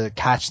tends to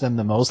catch them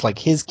the most, like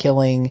his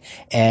killing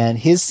and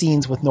his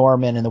scenes with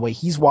Norman and the way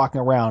he's walking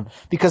around,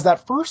 because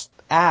that first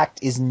act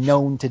is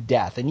known to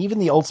death, and even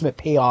the ultimate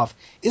payoff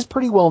is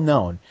pretty well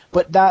known.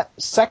 But that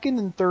second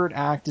and third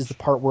act is the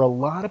part where a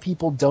lot of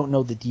people don't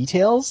know the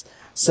details.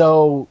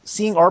 So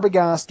seeing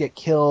Arbogast get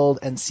killed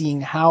and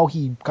seeing how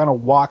he kind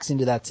of walks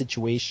into that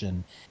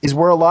situation is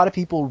where a lot of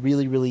people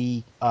really,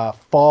 really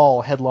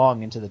fall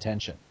headlong into the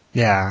tension.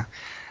 Yeah.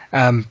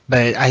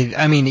 But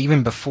I mean,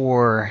 even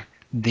before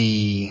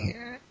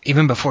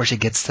she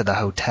gets to the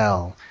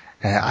hotel,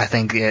 I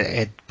think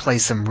it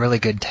plays some really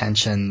good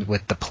tension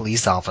with the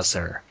police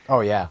officer. Oh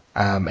yeah.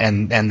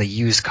 And the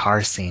used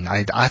car scene.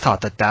 I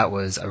thought that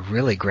was a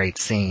really great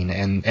scene.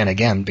 And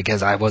again,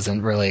 because I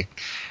wasn't really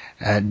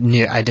I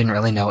didn't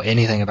really know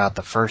anything about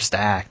the first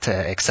act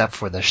except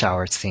for the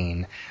shower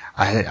scene.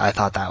 I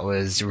thought that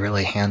was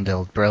really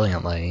handled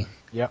brilliantly.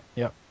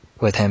 Yep.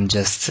 With him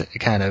just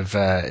kind of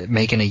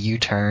making a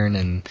U-turn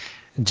and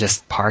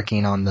just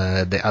parking on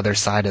the other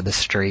side of the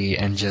street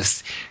and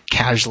just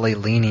casually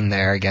leaning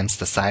there against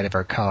the side of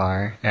her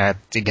car,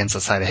 against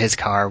the side of his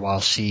car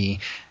while she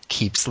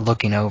keeps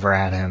looking over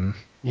at him.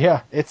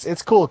 Yeah,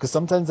 it's cool because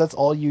sometimes that's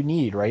all you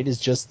need, right? Is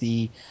just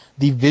the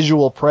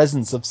visual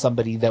presence of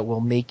somebody that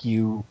will make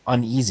you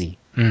uneasy.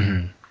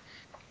 Mm-hmm.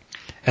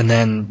 And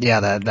then,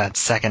 yeah, that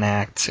second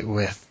act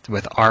with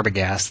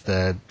Arbogast,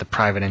 the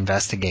private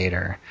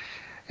investigator,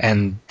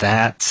 and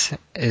that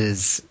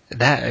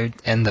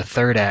and the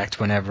third act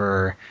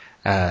whenever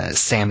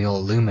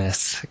Samuel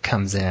Loomis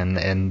comes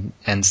in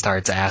and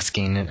starts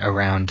asking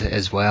around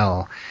as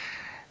well.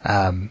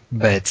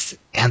 But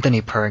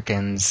Anthony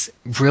Perkins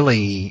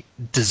really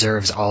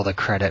deserves all the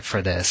credit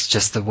for this,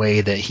 just the way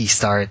that he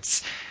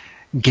starts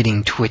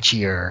getting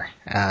twitchier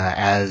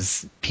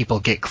as people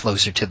get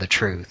closer to the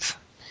truth.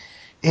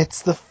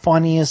 It's the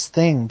funniest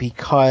thing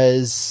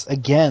because,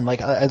 again,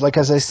 like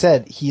as I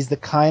said, he's the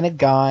kind of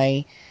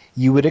guy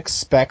you would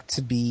expect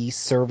to be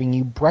serving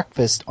you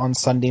breakfast on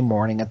Sunday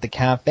morning at the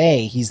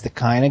cafe. He's the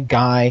kind of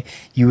guy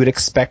you would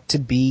expect to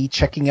be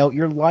checking out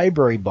your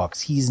library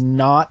books. He's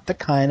not the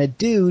kind of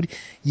dude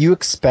you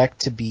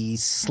expect to be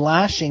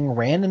slashing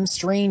random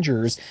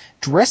strangers,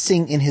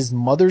 dressing in his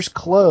mother's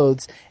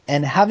clothes,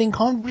 and having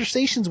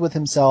conversations with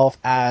himself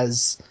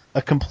as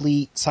a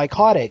complete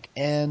psychotic.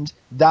 And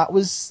that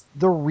was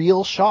the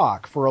real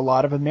shock for a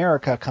lot of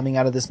America coming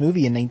out of this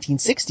movie in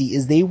 1960,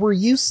 is they were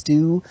used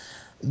to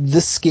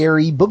the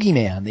scary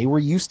boogeyman. They were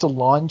used to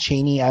Lon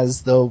Chaney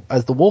as the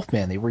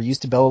Wolfman. They were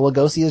used to Bela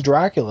Lugosi as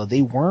Dracula.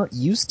 They weren't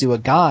used to a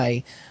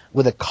guy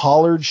with a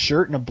collared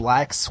shirt and a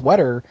black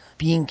sweater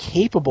being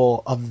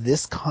capable of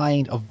this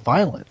kind of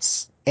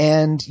violence.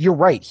 And you're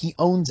right, he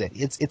owns it.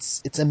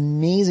 It's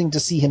amazing to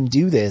see him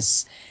do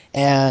this.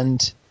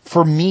 And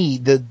for me,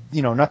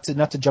 not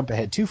to jump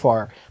ahead too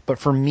far, but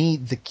for me,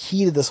 the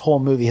key to this whole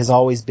movie has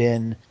always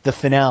been the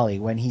finale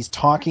when he's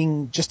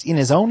talking just in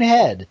his own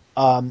head,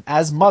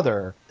 as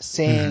Mother,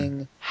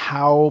 saying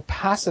how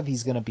passive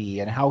he's going to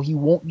be and how he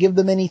won't give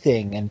them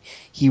anything and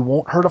he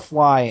won't hurt a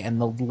fly. And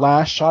the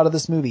last shot of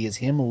this movie is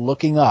him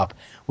looking up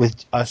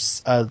with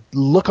a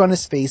look on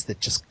his face that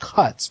just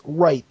cuts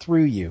right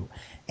through you.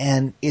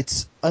 And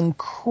it's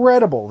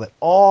incredible that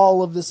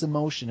all of this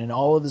emotion and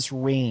all of this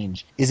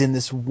range is in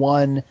this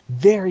one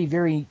very,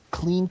 very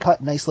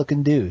clean-cut,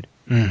 nice-looking dude.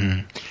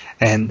 Mm-hmm.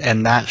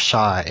 And that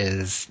shot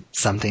is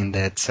something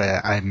that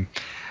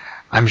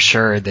I'm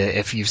sure that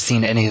if you've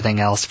seen anything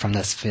else from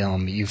this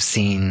film, you've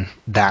seen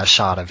that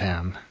shot of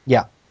him.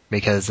 Yeah.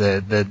 Because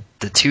the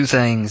two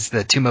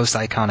most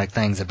iconic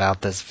things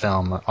about this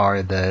film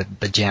are the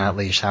Janet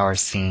Leigh shower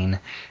scene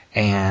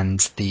and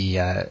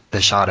the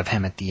shot of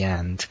him at the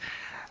end.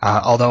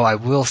 Although I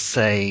will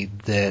say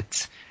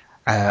that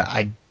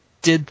I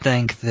did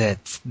think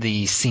that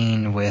the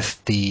scene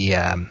with the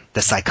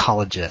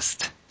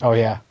psychologist, oh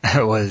yeah,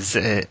 was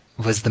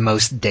the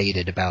most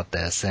dated about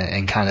this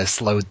and kind of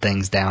slowed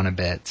things down a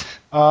bit.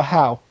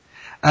 How?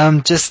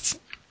 Just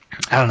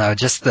I don't know,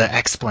 just the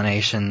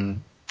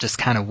explanation just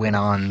kind of went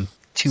on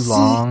too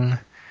long.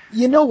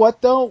 You know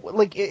what though?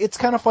 Like, it's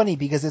kind of funny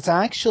because it's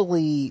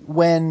actually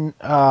when,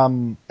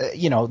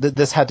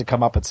 this had to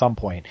come up at some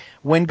point.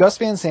 When Gus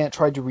Van Sant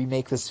tried to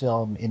remake this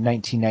film in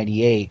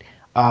 1998,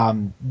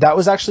 that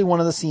was actually one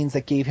of the scenes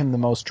that gave him the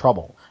most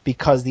trouble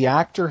because the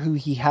actor who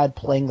he had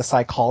playing the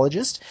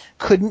psychologist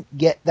couldn't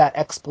get that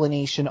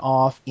explanation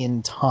off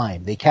in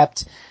time. He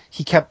kept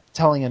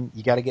telling him,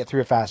 you got to get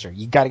through it faster.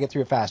 You got to get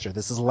through it faster.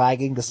 This is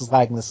lagging. This is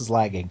lagging. This is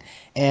lagging.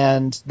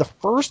 And the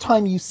first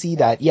time you see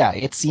that, yeah,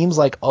 it seems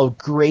like a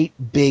great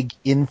big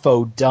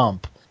info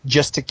dump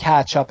just to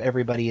catch up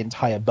everybody and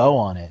tie a bow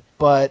on it.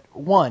 But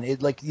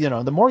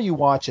the more you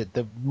watch it,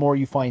 the more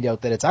you find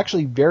out that it's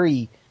actually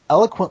very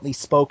eloquently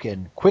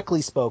spoken,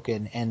 quickly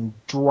spoken, and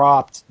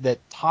dropped that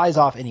ties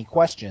off any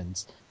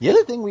questions. The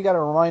other thing we got to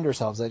remind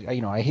ourselves that,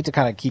 I hate to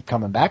kind of keep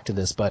coming back to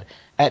this, but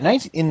in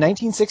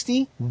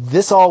 1960,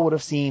 this all would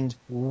have seemed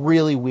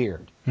really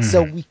weird. Mm-hmm.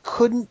 So we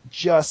couldn't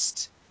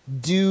just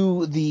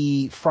do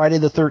the Friday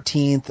the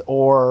 13th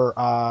or,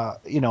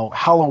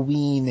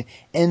 Halloween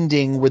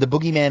ending where the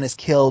boogeyman is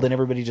killed and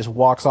everybody just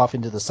walks off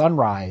into the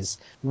sunrise.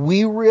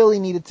 We really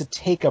needed to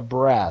take a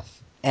breath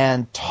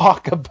and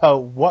talk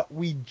about what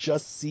we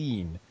just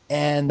seen.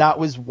 And that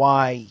was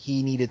why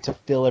he needed to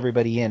fill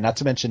everybody in. Not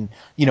to mention,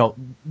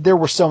 there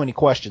were so many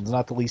questions,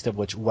 not the least of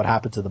which what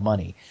happened to the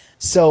money.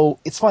 So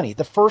it's funny.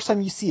 The first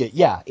time you see it,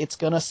 yeah, it's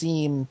going to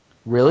seem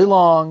really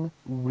long,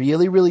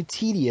 really, really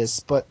tedious.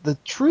 But the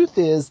truth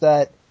is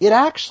that it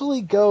actually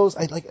goes,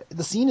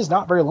 the scene is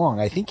not very long.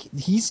 I think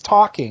he's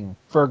talking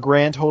for a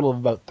grand total of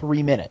about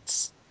 3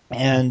 minutes.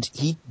 and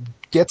he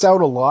gets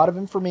out a lot of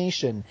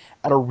information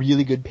at a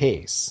really good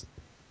pace.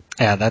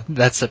 Yeah,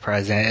 that's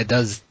surprising. It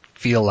does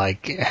feel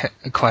like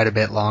quite a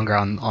bit longer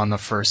on the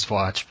first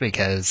watch,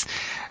 because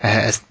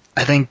I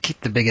think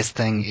the biggest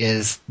thing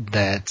is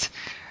that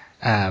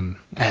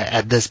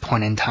at this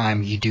point in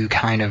time, you do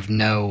kind of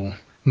know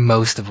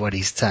most of what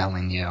he's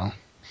telling you.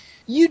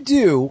 You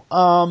do,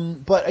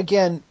 but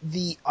again,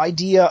 the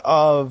idea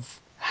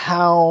of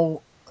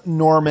how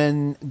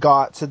Norman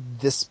got to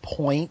this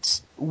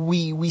point,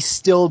 we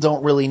still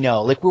don't really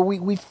know. Like,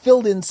 we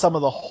filled in some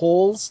of the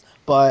holes,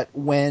 but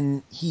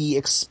when he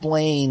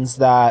explains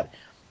that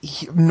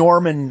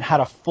Norman had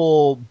a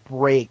full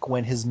break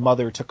when his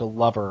mother took a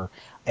lover,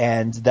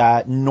 and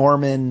that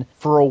Norman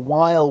for a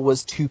while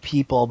was two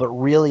people, but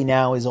really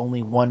now is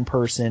only one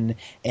person,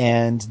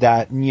 and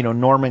that,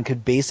 Norman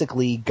could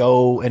basically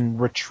go and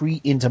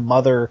retreat into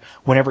Mother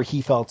whenever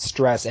he felt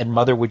stress, and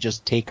Mother would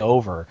just take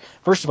over.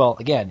 First of all,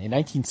 again, in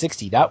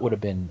 1960, that would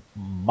have been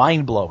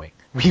mind-blowing.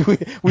 We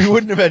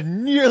wouldn't have had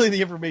nearly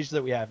the information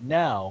that we have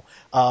now.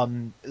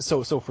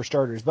 So for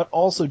starters, but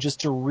also just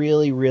to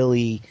really,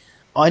 really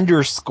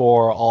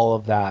underscore all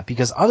of that,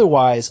 because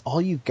otherwise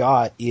all you've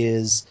got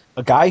is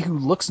a guy who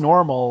looks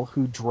normal,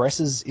 who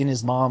dresses in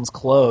his mom's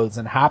clothes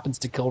and happens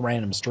to kill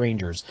random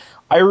strangers.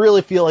 I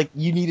really feel like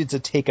you needed to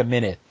take a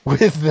minute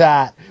with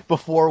that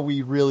before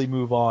we really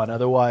move on.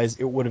 Otherwise,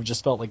 it would have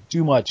just felt like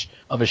too much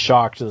of a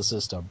shock to the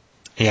system.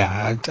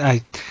 Yeah,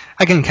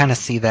 I can kind of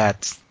see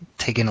that,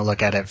 taking a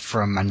look at it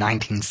from a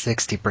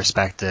 1960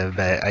 perspective.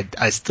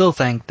 I still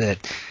think that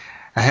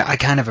I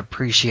kind of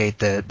appreciate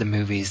the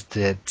movies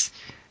that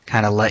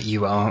kind of let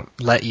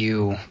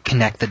you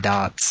connect the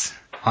dots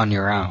on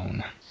your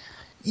own.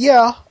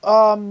 Yeah,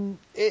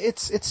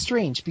 it's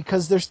strange,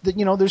 because there's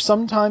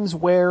sometimes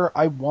where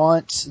I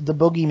want the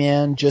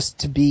boogeyman just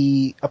to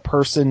be a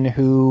person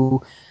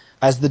who,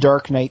 as the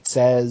Dark Knight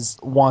says,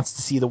 wants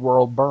to see the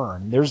world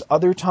burn. There's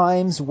other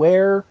times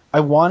where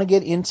I want to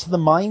get into the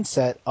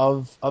mindset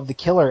of the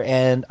killer,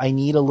 and I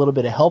need a little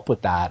bit of help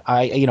with that.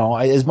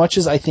 As much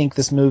as I think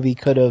this movie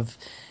could have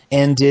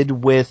ended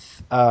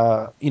with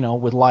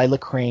Lila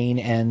Crane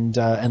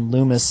and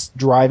Loomis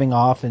driving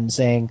off and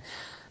saying,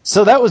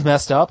 "So that was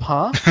messed up,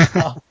 huh?"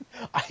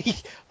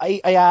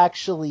 I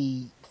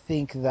actually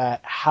think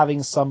that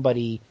having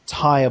somebody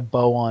tie a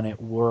bow on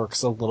it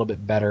works a little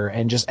bit better,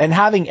 and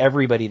having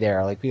everybody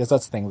there, because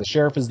that's the thing. The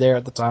sheriff is there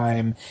at the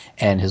time,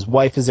 and his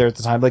wife is there at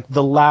the time. Like,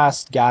 the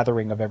last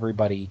gathering of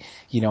everybody,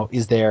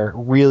 is there,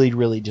 really,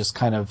 really just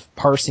kind of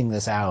parsing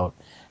this out.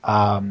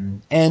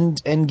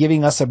 And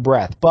giving us a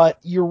breath. But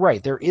you're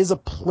right, there is a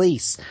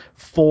place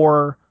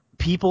for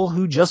people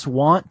who just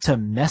want to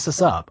mess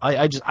us up.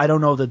 I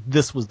don't know that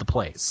this was the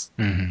place.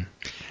 Mm-hmm.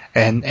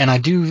 And I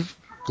do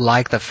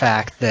like the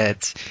fact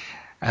that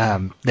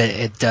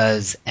it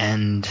does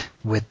end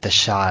with the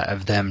shot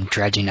of them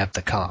dredging up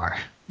the car.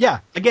 Yeah,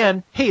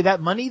 again, hey,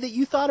 that money that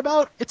you thought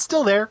about, it's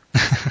still there.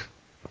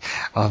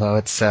 Although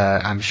it's,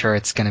 I'm sure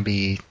it's going to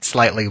be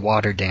slightly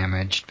water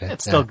damaged, but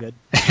it's still good.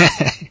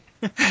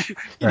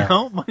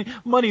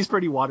 Money's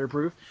pretty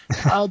waterproof.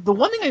 The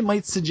one thing I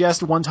might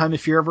suggest one time,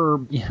 if you're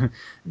ever,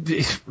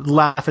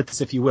 laugh at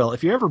this if you will,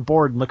 if you're ever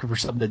bored and looking for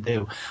something to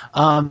do,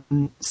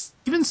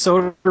 Steven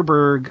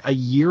Soderbergh a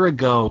year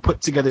ago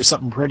put together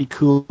something pretty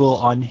cool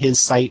on his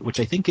site, which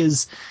I think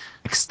is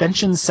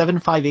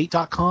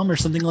extension758.com or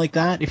something like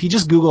that. If you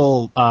just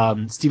Google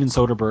Steven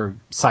Soderbergh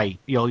site,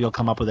 you'll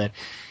come up with it.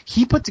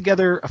 He put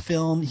together a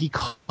film he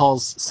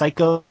calls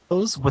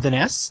Psychos with an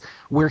S,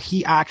 where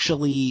he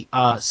actually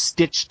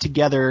stitched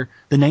together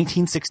the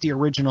 1960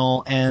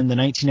 original and the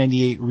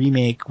 1998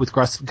 remake with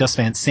Gus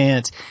Van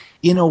Sant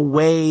in a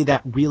way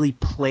that really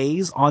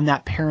plays on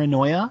that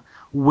paranoia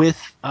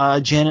with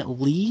Janet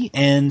Leigh.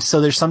 And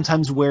so there's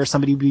sometimes where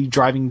somebody will be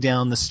driving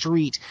down the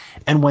street,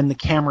 and when the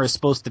camera is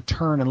supposed to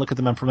turn and look at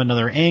them from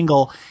another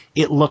angle,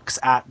 it looks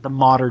at the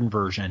modern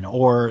version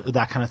or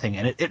that kind of thing.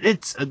 And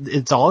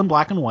it's all in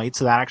black and white,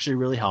 so that actually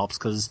really helps,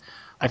 because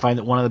I find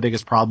that one of the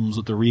biggest problems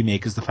with the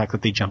remake is the fact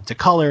that they jumped to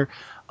color.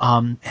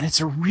 And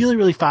it's a really,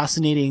 really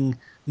fascinating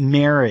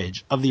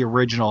marriage of the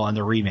original and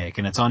the remake,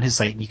 and it's on his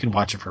site and you can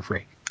watch it for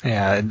free.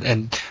 Yeah,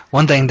 and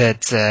one thing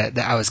that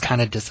I was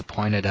kind of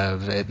disappointed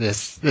of,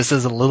 this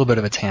is a little bit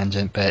of a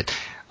tangent, but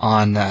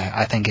on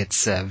I think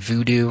it's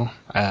Vudu,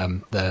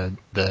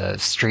 the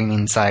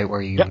streaming site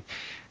where you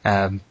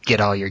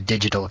get all your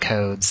digital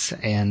codes,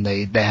 and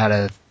they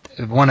had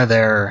one of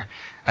their,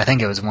 I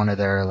think it was one of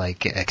their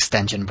like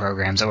extension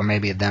programs, or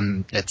maybe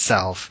them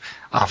itself,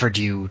 offered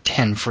you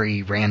 10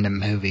 free random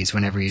movies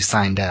whenever you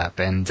signed up,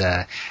 and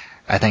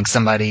I think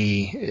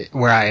somebody,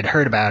 where I had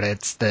heard about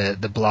it, the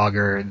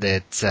blogger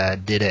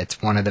that did it,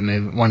 one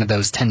of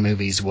those 10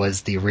 movies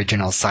was the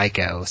original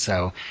Psycho.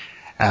 So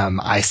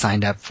I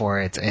signed up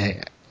for it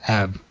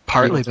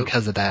partly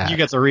because of that. You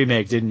got the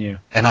remake, didn't you?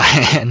 And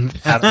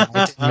out of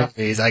my 10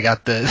 movies, I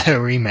got the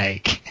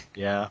remake.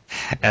 Yeah.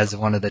 As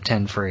one of the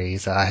 10 free.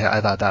 So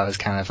I thought that was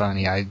kind of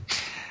funny.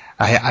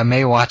 I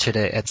may watch it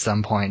at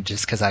some point,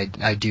 just because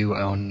I do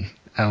own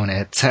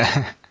it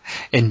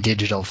in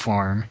digital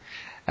form.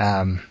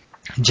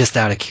 just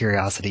out of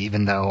curiosity,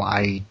 even though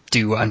I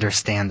do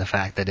understand the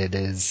fact that it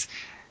is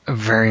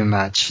very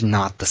much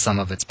not the sum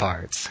of its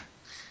parts.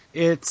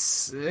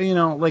 It's,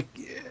 like,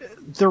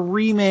 the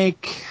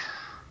remake...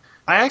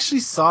 I actually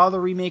saw the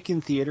remake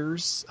in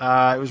theaters.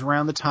 It was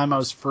around the time I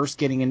was first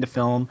getting into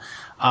film.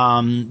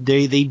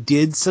 They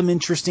did some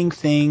interesting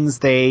things.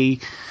 They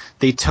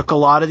took a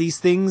lot of these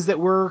things that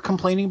we're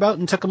complaining about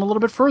and took them a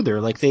little bit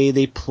further. Like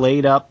they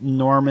played up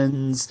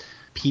Norman's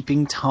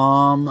peeping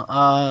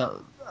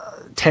Tom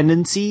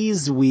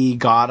tendencies. We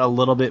got a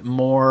little bit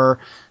more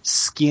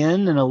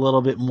skin and a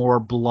little bit more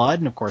blood,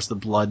 and of course the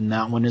blood in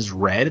that one is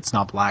red. It's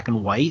not black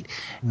and white.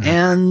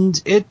 And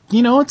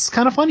it's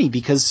kind of funny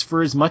because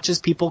for as much as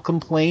people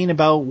complain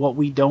about what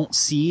we don't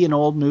see in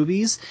old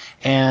movies,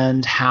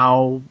 and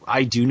how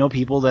I do know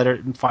people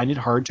that find it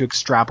hard to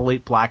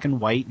extrapolate black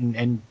and white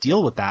and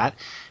deal with that,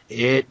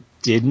 it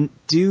didn't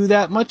do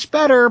that much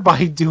better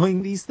by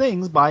doing these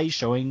things, by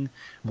showing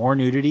more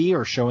nudity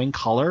or showing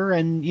color.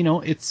 And,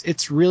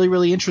 it's really,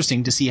 really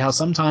interesting to see how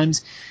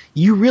sometimes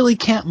you really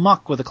can't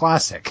muck with a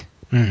classic.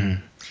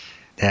 Mm-hmm.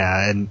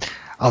 Yeah, and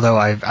although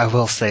I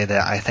will say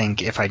that I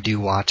think if I do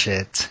watch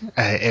it,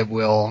 it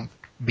will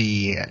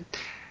be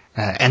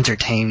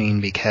entertaining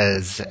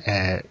because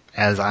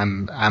as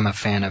I'm a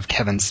fan of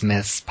Kevin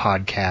Smith's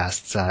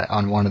podcasts,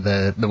 on one of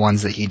the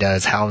ones that he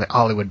does,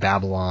 Hollywood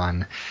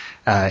Babylon,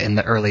 in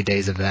the early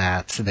days of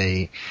that,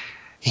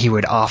 he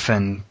would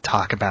often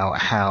talk about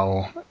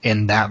how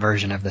in that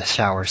version of the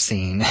shower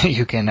scene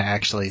you can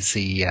actually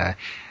see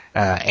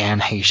Anne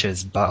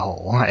Heche's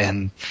butthole,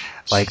 and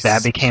like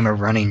that became a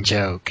running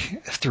joke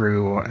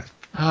through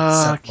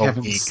several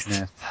Kevin weeks.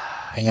 Smith.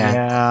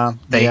 And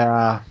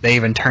Yeah. They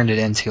even turned it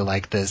into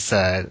like this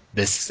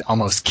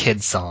almost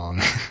kid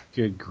song.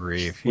 Good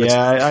grief. Which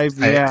Yeah,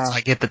 if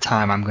I get the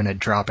time, I'm going to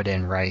drop it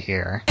in right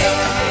here.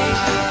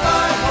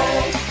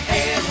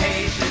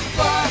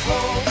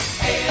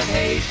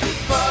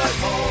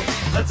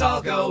 Let's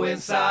all go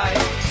inside.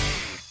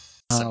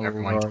 So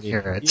everyone can hear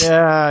it.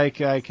 Yeah,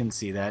 I can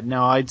see that.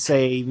 No, I'd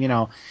say,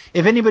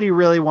 if anybody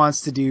really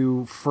wants to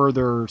do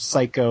further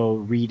Psycho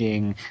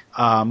reading,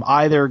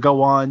 either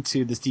go on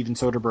to the Steven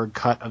Soderbergh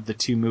cut of the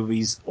two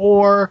movies,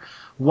 or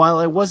while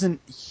I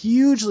wasn't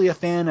hugely a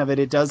fan of it,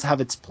 it does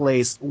have its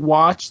place.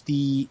 Watch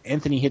the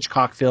Anthony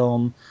Hitchcock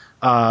film,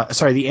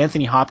 the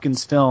Anthony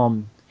Hopkins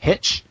film,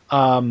 Hitch.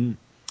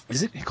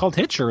 Is it called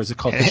Hitch or is it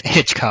called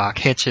Hitchcock?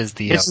 Hitch is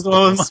the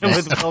one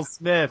with Will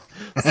Smith.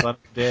 Son of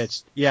a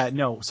bitch. Yeah,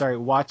 no, sorry.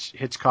 Watch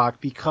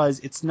Hitchcock because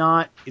it's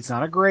not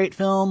a great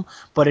film,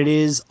 but it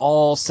is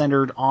all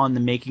centered on the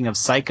making of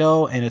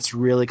Psycho, and it's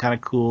really kind of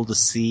cool to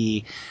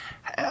see,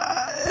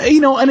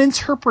 an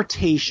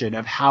interpretation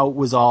of how it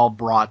was all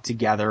brought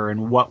together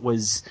and what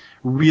was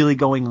really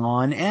going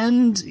on,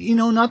 and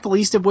not the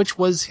least of which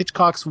was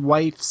Hitchcock's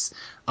wife's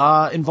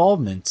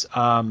involvement,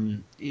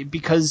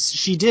 because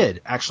she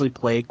did actually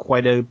play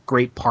quite a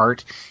great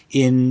part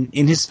in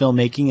his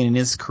filmmaking and in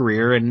his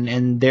career,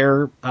 and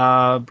their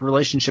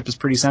relationship is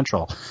pretty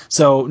central.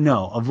 So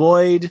no,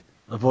 avoid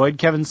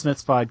Kevin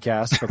Smith's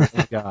podcast, for the love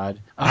of God.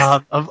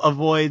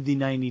 Avoid the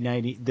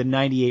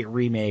 98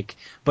 remake,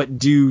 but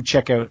do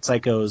check out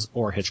Psychos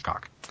or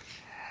Hitchcock.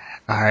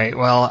 All right.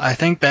 Well, I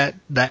think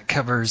that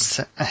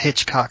covers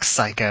Hitchcock's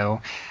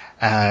Psycho.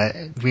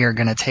 We are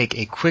going to take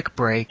a quick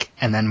break,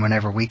 and then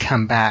whenever we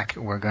come back,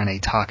 we're going to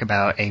talk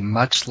about a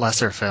much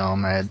lesser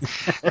film,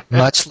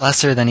 much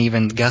lesser than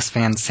even Gus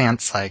Van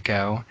Sant's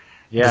Psycho,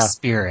 The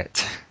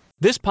Spirit.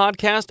 This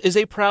podcast is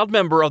a proud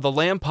member of the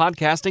Lamb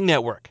Podcasting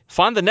Network.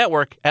 Find the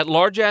network at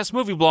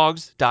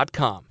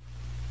largeassmovieblogs.com.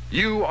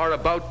 You are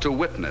about to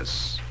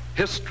witness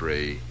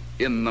history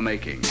in the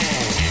making.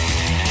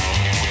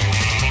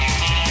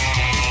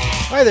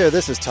 Hi there,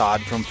 this is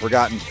Todd from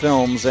Forgotten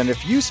Films, and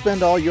if you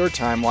spend all your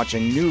time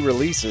watching new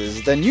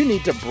releases, then you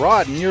need to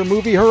broaden your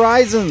movie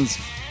horizons.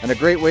 And a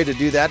great way to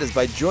do that is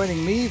by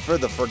joining me for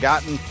the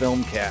Forgotten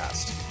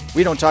Filmcast.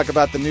 We don't talk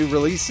about the new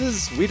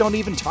releases, we don't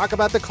even talk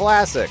about the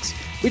classics.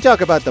 We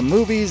talk about the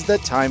movies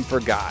that time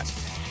forgot.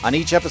 On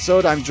each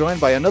episode, I'm joined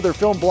by another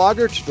film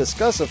blogger to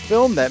discuss a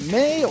film that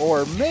may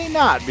or may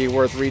not be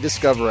worth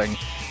rediscovering.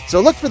 So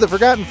look for the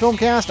Forgotten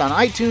Filmcast on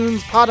iTunes,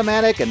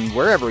 Podomatic, and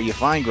wherever you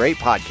find great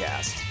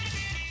podcasts.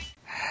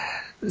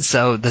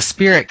 So, The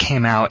Spirit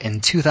came out in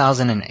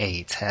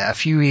 2008, a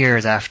few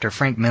years after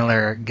Frank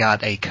Miller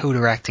got a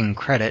co-directing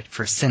credit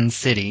for Sin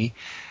City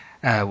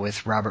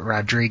with Robert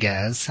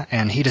Rodriguez,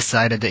 and he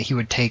decided that he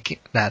would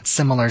take that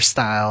similar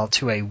style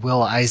to a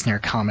Will Eisner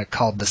comic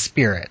called The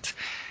Spirit.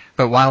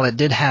 But while it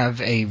did have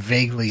a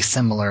vaguely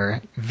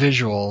similar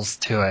visuals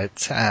to it,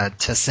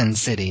 to Sin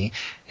City,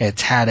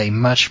 it had a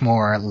much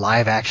more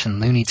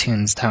live-action Looney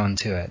Tunes tone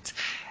to it.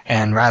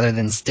 And rather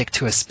than stick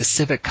to a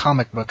specific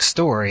comic book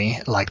story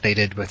like they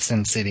did with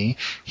Sin City,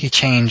 he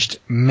changed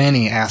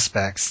many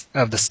aspects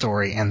of the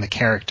story and the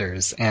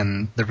characters.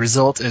 And the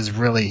result is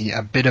really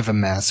a bit of a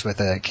mess with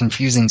a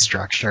confusing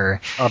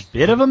structure. A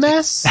bit of a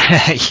mess?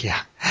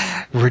 Yeah.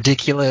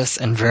 Ridiculous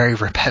and very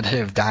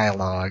repetitive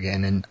dialogue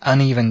and an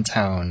uneven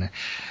tone.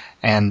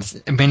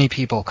 And many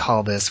people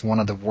call this one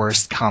of the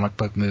worst comic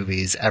book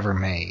movies ever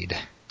made.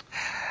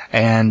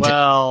 And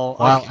Well,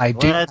 while okay, I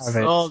do have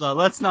it, hold on.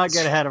 Let's not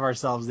get ahead of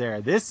ourselves there.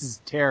 This is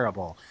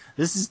terrible.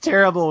 This is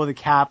terrible with a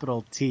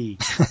capital T.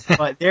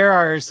 But there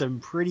are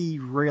some pretty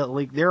real,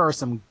 like, there are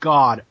some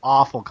god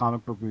awful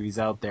comic book movies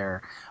out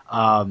there.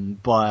 Yeah,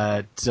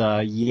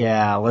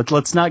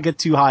 let's not get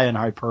too high on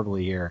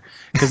hyperbole here.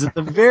 Because at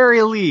the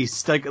very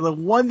least, like, the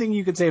one thing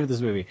you could say for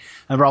this movie,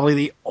 and probably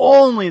the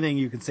only thing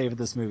you can say for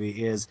this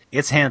movie, is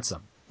it's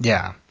handsome.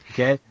 yeah.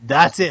 Okay,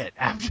 that's it.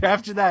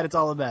 After that, it's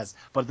all a mess.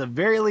 But at the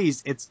very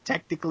least, it's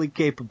technically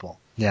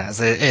capable. Yes,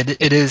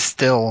 it is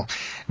still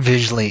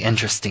visually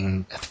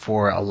interesting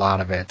for a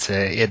lot of it.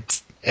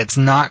 It's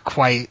not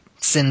quite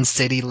Sin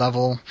City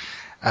level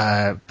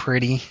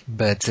pretty,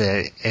 but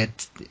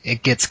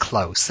it gets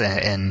close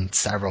in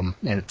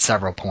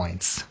several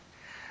points.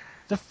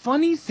 The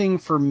funny thing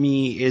for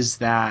me is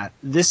that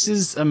this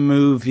is a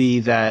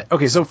movie that,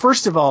 okay, so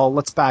first of all,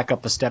 let's back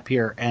up a step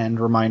here and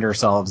remind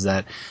ourselves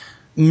that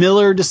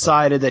Miller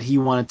decided that he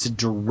wanted to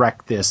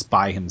direct this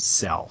by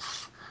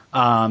himself.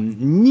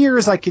 Near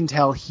as I can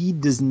tell, he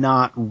does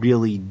not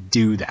really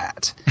do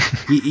that.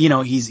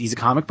 He's a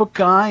comic book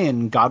guy,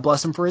 and God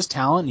bless him for his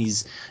talent.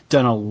 He's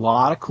done a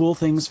lot of cool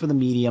things for the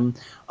medium,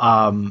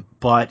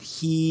 but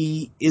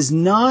he is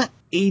not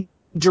a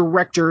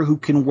director who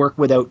can work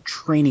without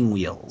training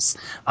wheels.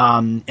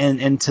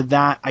 And to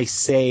that, I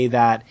say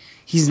that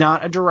he's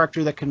not a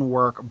director that can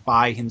work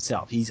by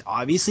himself. He's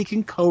obviously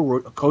can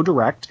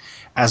co-direct,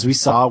 as we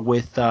saw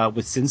with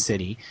Sin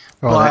City.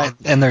 Well,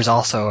 and there's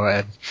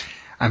also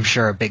I'm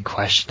sure a big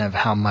question of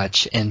how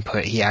much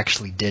input he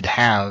actually did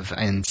have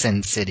in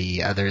Sin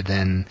City, other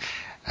than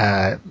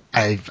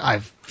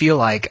I feel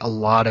like a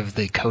lot of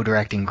the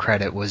co-directing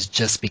credit was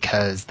just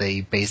because they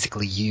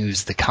basically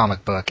used the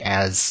comic book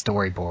as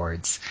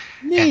storyboards.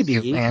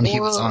 Maybe. And he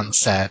was on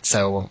set,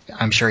 so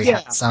I'm sure he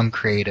had some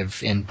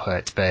creative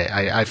input, but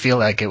I feel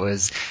like it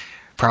was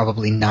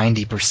probably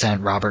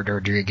 90% Robert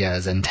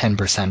Rodriguez and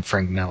 10%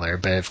 Frank Miller,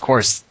 but of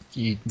course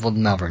you will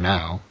never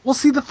know. Well,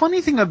 see, the funny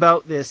thing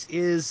about this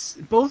is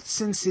both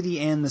Sin City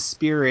and The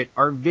Spirit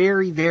are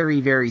very, very,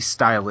 very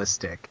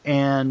stylistic,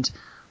 and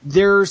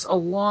there's a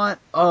lot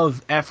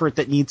of effort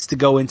that needs to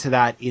go into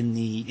that in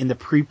the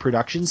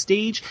pre-production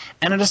stage.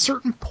 And at a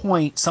certain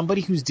point,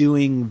 somebody who's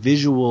doing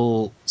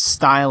visual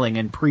styling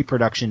and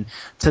pre-production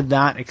to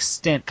that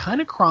extent kind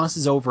of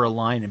crosses over a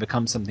line and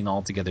becomes something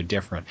altogether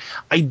different.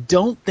 I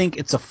don't think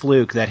it's a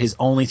fluke that his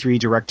only 3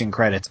 directing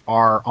credits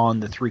are on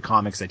the 3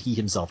 comics that he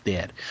himself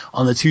did,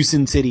 on the 2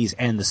 Sin Cities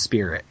and The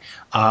Spirit.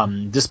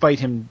 Despite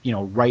him,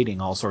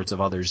 writing all sorts of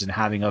others and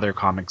having other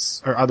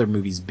comics or other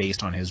movies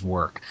based on his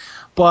work.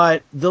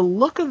 But the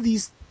look of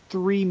these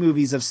 3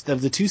 movies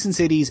of the 2 Sin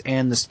Cities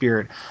and The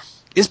Spirit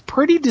is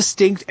pretty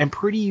distinct and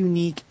pretty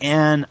unique,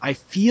 and I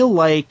feel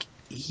like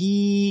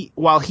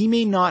while he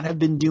may not have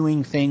been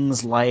doing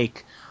things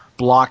like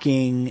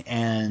blocking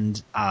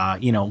and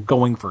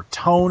going for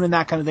tone and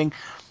that kind of thing,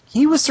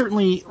 he was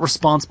certainly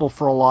responsible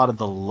for a lot of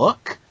the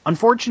look.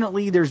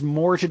 Unfortunately, there's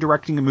more to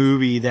directing a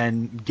movie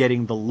than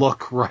getting the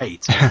look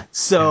right.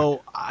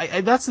 So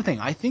that's the thing.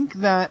 I think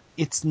that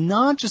it's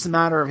not just a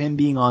matter of him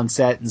being on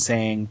set and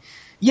saying,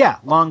 yeah,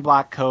 long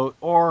black coat,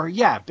 or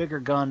yeah,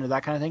 bigger gun, or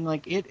that kind of thing.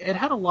 Like, it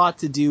had a lot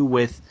to do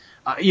with,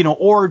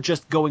 or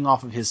just going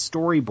off of his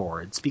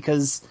storyboards,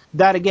 because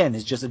that, again,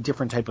 is just a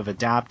different type of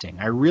adapting.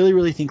 I really,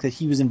 really think that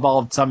he was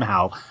involved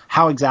somehow.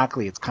 How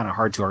exactly, it's kind of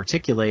hard to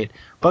articulate,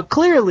 but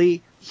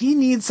clearly he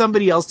needs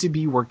somebody else to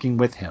be working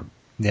with him.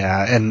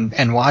 Yeah,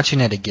 and watching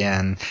it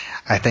again,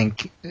 I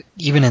think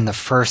even in the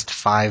first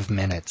 5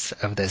 minutes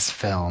of this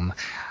film,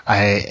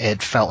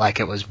 it felt like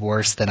it was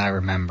worse than I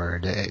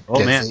remembered.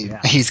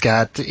 We've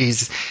got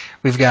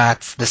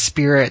the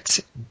Spirit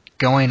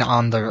going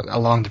along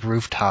the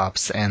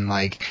rooftops and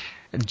like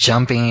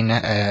jumping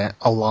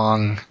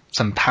along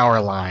some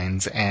power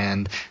lines,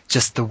 and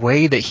just the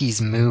way that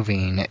he's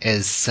moving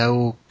is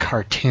so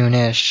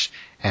cartoonish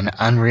and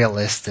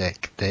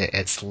unrealistic that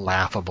it's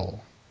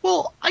laughable.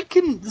 Well,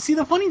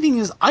 the funny thing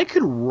is, I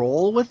could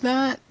roll with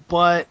that,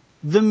 but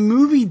the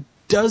movie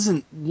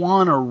doesn't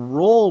want to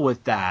roll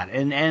with that.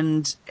 And,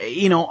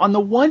 on the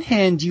one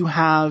hand, you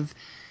have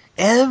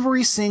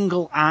every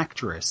single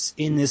actress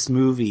in this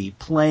movie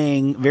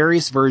playing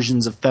various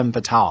versions of femme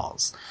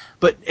fatales,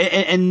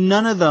 and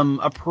none of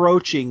them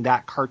approaching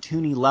that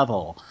cartoony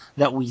level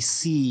that we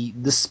see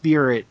the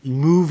Spirit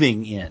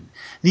moving in.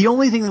 The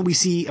only thing that we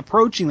see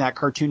approaching that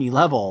cartoony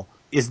level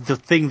is the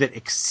thing that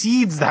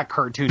exceeds that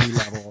cartoony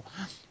level,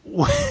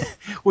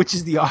 which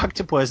is the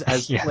octopus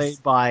as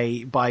played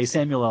by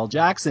Samuel L.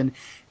 Jackson.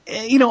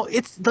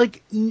 it's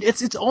like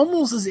it's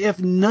almost as if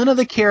none of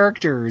the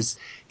characters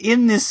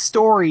in this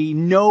story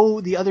know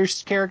the other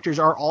characters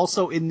are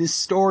also in this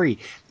story.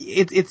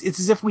 It's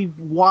as if we're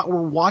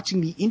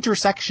watching the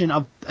intersection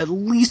of at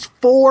least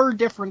 4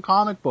 different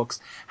comic books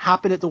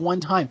happen at the one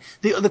time.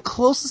 The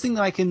closest thing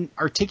that I can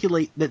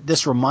articulate that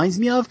this reminds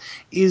me of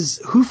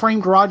is Who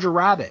Framed Roger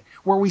Rabbit,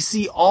 where we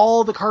see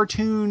all the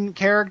cartoon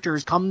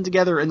characters come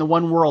together in the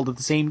one world at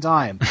the same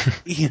time,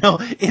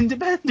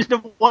 independent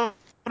of one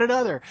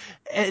another.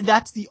 And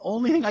that's the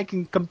only thing I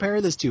can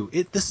compare this to.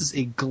 This is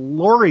a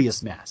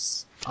glorious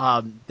mess.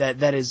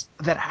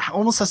 That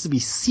almost has to be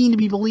seen to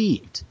be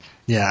believed.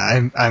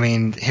 Yeah, I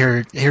mean,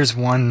 here's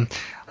one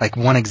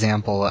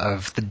example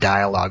of the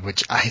dialogue,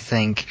 which I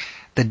think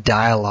the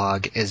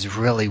dialogue is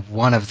really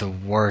one of the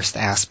worst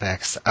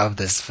aspects of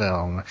this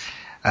film.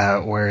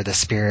 Where the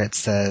spirit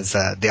says,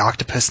 the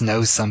octopus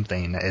knows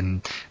something,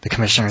 and the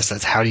commissioner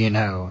says, how do you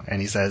know? And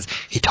he says,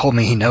 he told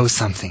me he knows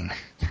something.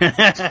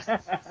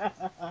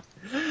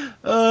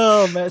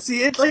 Oh man,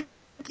 see, it's like,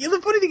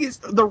 the funny thing is,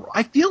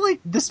 I feel like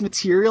this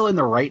material in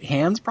the right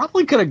hands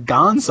probably could have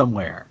gone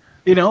somewhere.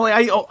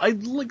 I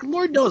like,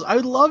 Lord knows, I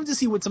would love to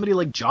see what somebody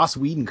like Joss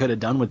Whedon could have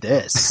done with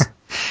this.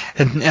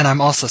 And I'm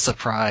also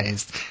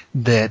surprised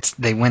that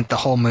they went the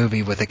whole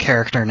movie with a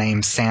character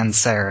named Sans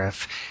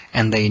Serif,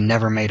 and they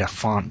never made a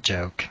font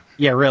joke.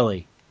 Yeah,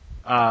 really.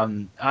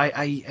 I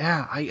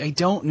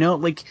don't know.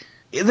 Like,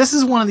 this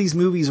is one of these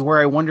movies where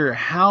I wonder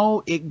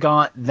how it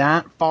got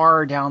that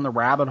far down the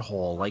rabbit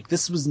hole. Like,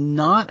 this was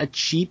not a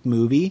cheap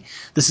movie.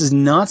 This is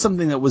not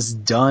something that was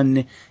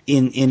done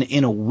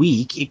in a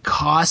week. It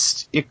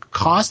cost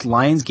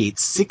Lionsgate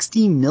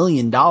 $60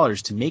 million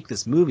to make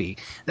this movie.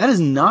 That is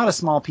not a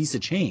small piece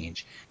of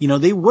change.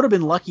 They would have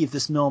been lucky if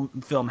this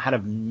film had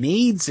have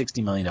made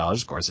 $60 million.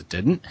 Of course it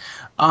didn't.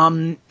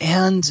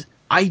 And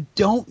I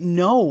don't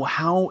know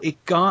how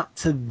it got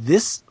to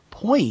this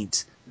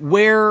point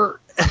where,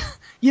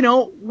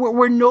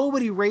 where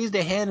nobody raised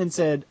a hand and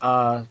said,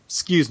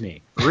 excuse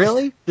me,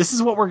 really? This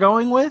is what we're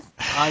going with?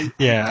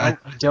 I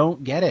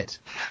don't get it.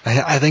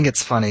 I think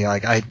it's funny.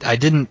 Like, I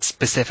didn't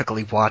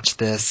specifically watch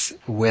this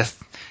with,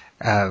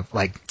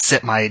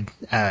 sit my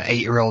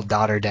 8-year-old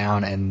daughter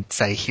down and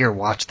say, here,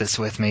 watch this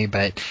with me.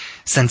 But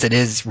since it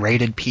is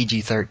rated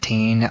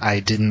PG-13, I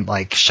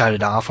didn't, shut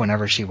it off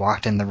whenever she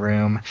walked in the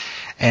room.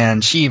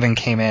 And she even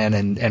came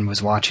in and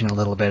was watching a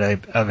little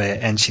bit of it,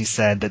 and she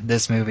said that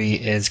this movie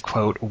is,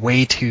 quote,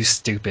 way too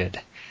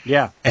stupid.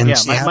 Yeah. And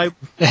Yeah,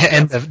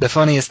 and the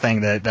funniest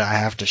thing that I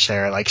have to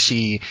share,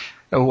 she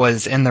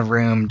was in the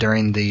room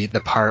during the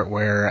part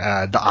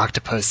where the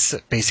octopus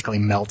basically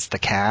melts the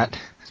cat.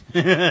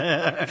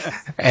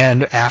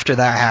 And after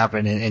that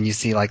happened, and you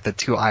see the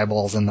 2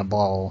 eyeballs in the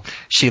bowl,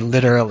 she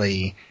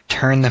literally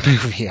turned the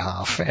movie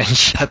off and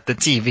shut the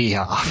TV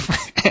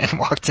off and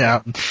walked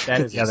out That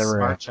to is the a other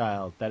room. smart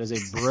child. That is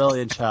a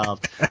brilliant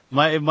child.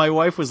 My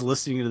wife was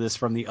listening to this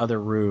from the other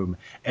room,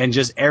 and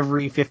just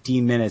every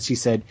 15 minutes she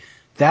said,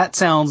 that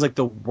sounds like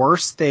the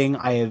worst thing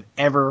I have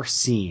ever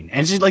seen.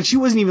 And she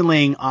wasn't even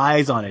laying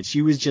eyes on it.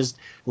 She was just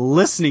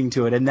listening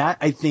to it. And that,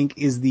 I think,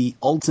 is the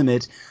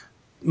ultimate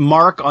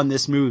mark on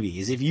this movie,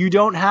 is if you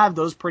don't have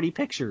those pretty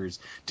pictures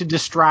to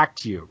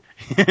distract you,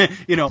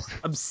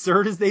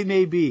 absurd as they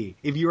may be,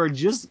 if you were to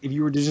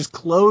just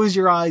close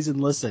your eyes and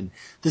listen,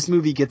 this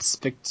movie gets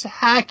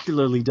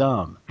spectacularly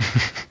dumb.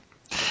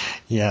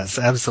 Yes,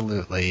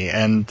 absolutely.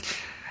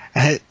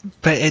 But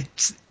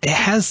it's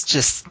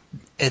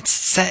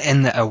set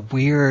in a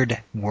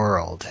weird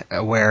world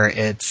where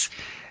it's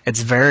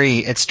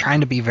trying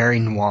to be very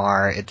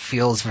noir. It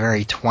feels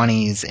very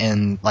 20s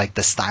in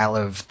the style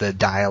of the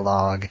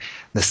dialogue,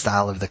 the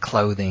style of the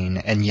clothing,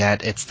 and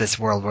yet it's this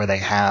world where they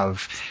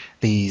have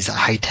these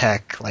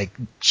high-tech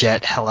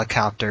jet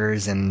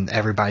helicopters and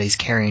everybody's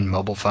carrying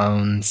mobile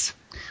phones.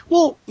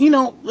 Well,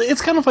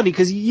 it's kind of funny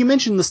because you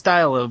mentioned the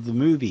style of the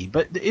movie,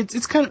 but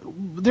it's kind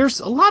of, there's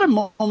a lot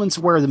of moments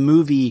where the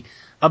movie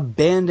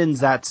abandons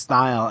that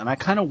style, and I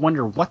kind of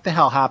wonder what the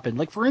hell happened.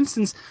 Like, for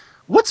instance,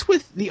 what's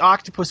with the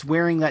octopus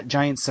wearing that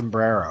giant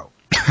sombrero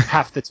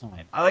half the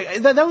time?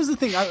 That was the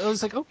thing. I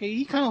was like, okay,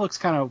 he kind of looks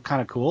kind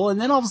of cool, and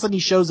then all of a sudden he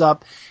shows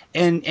up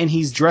and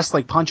he's dressed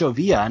like Pancho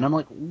Villa, and I'm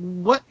like,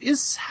 what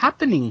is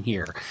happening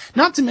here?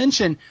 Not to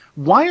mention,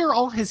 why are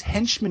all his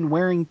henchmen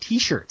wearing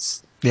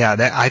T-shirts? Yeah,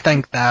 I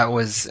think that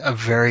was a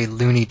very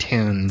Looney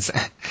Tunes,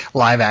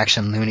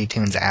 live-action Looney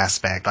Tunes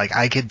aspect.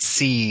 I could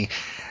see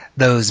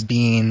those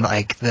being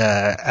what's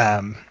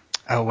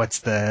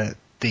the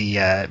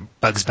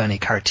Bugs Bunny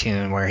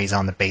cartoon where he's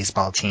on the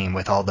baseball team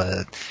with all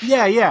the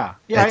I know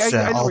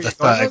all where the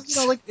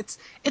you're going. thugs.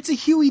 It's a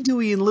Huey,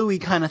 Dewey, and Louie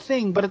kind of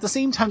thing, but at the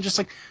same time,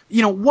 just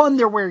one,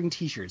 they're wearing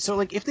T-shirts. So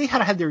if they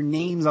had their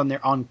names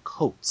on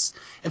coats,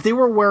 if they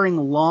were wearing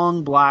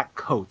long black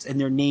coats and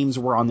their names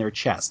were on their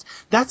chest,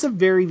 that's a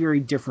very,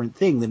 very different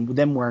thing than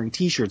them wearing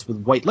T-shirts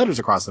with white letters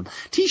across them.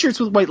 T-shirts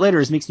with white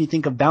letters makes me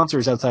think of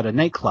bouncers outside a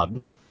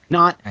nightclub.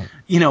 Not,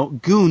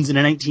 goons in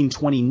a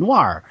 1920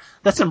 noir.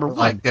 That's number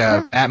one.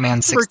 Batman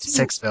Number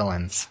 66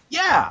 villains.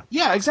 Yeah,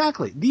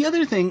 exactly. The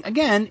other thing,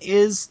 again,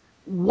 is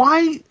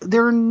why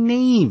their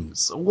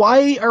names?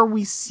 Why are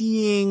we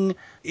seeing,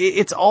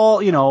 it's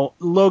all,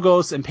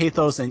 Logos and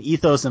Pathos and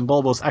Ethos and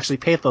Bulbos. Actually,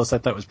 Pathos I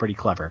thought was pretty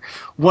clever.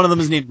 One of them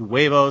is named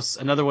Huevos,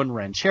 another one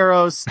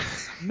Rancheros,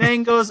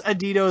 Mangos,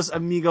 Aditos,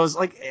 Amigos.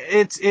 Like,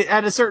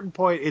 at a certain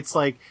point, it's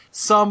like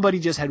somebody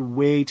just had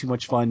way too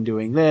much fun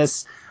doing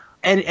this.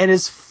 And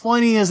as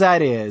funny as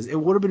that is, it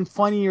would have been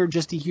funnier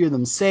just to hear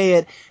them say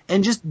it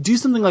and just do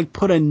something like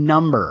put a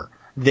number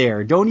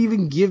there. Don't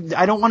even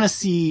I don't want to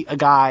see a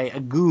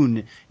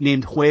goon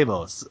named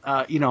Huevos.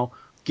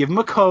 Give him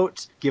a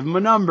coat, give him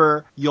a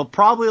number. You'll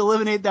probably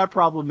eliminate that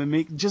problem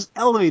and just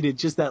elevate it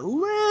just that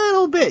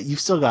little bit. You've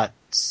still got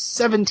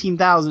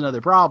 17,000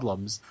 other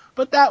problems,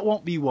 but that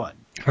won't be one.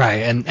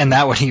 Right, and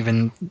that would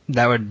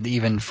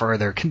even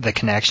further the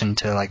connection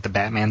to like the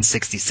Batman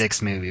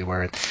 66 movie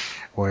where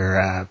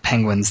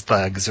Penguin's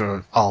thugs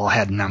all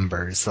had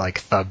numbers like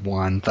Thug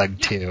 1, Thug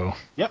 2.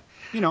 Yep.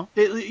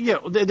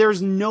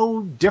 There's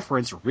no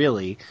difference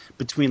really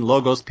between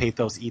Logos,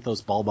 Pathos,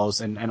 Ethos,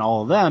 Bulbos, and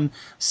all of them.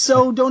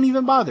 So don't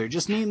even bother.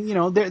 Just name,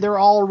 they're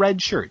all red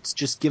shirts.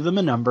 Just give them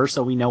a number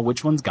so we know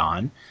which one's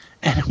gone,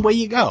 and away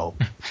you go.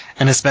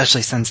 And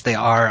especially since they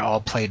are all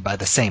played by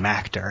the same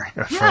actor.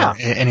 For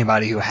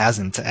anybody who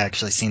hasn't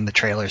actually seen the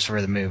trailers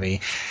for the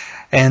movie,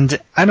 and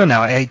I don't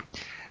know,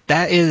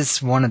 that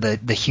is one of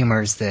the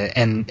humors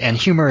and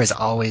humor is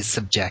always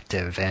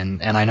subjective,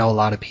 and I know a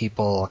lot of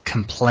people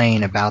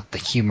complain about the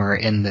humor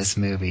in this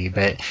movie,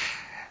 but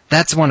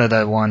that's one of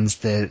the ones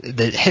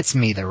that hits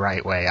me the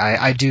right way.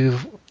 I do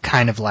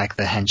kind of like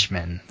the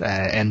henchmen,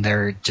 and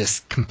they're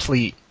just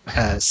complete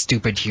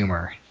stupid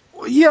humor.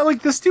 Yeah,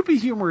 like the stupid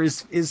humor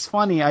is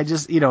funny. I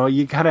just,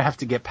 you gotta have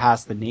to get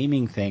past the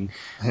naming thing.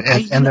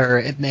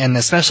 And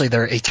especially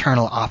their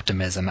eternal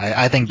optimism.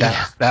 I think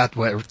that's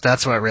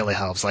what really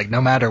helps. Like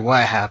no matter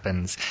what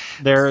happens,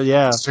 they're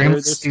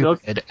extremely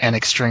stupid and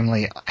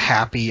extremely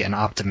happy and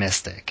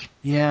optimistic.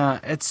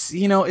 Yeah, it's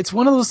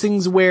one of those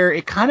things where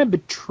it kind of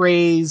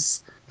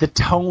betrays the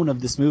tone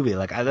of this movie.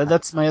 Like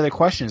that's my other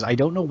question is I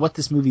don't know what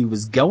this movie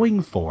was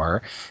going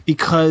for,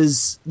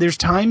 because there's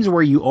times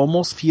where you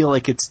almost feel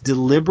like it's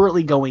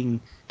deliberately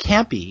going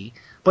campy,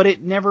 but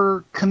it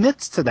never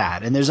commits to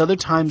that. And there's other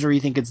times where you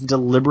think it's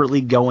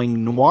deliberately going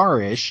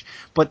noirish,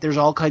 but there's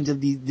all kinds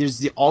of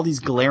all these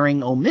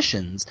glaring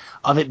omissions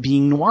of it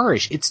being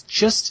noirish. It's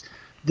just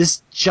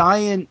this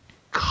giant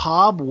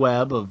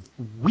cobweb of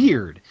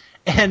weird,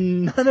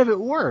 and none of it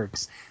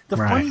works. The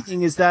funny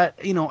thing is that,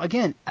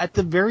 again, at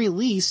the very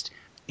least,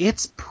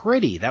 it's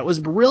pretty. That was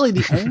really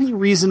the only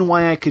reason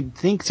why I could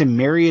think to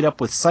marry it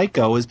up with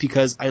Psycho, is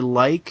because I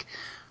like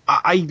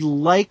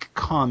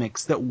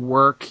comics that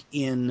work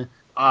in,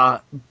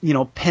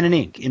 pen and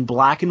ink, in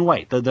black and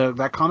white.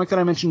 That comic that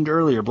I mentioned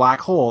earlier,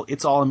 Black Hole,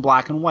 it's all in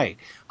black and white.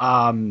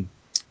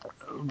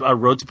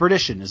 Road to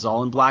Perdition is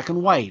all in black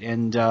and white,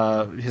 and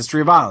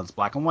History of Violence,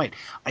 black and white.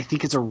 I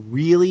think it's a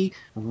really,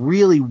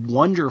 really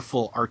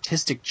wonderful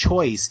artistic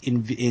choice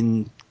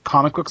in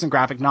comic books and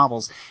graphic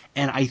novels,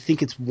 and I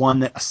think it's one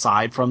that,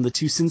 aside from the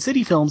two Sin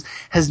City films,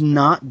 has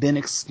not been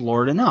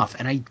explored enough,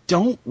 and I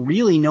don't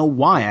really know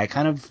why. I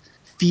kind of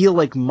feel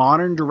like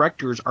modern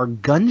directors are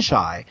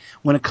gun-shy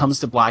when it comes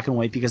to black and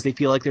white because they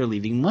feel like they're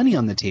leaving money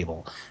on the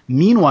table.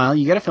 Meanwhile,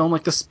 you get a film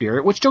like The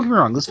Spirit, which, don't get me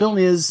wrong, this film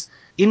is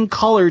in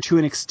color to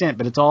an extent,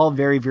 but it's all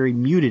very, very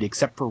muted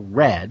except for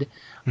red.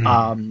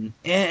 And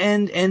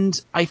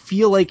I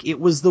feel like it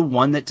was the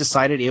one that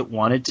decided it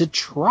wanted to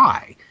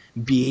try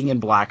being in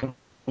black and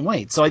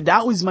white. So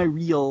that was my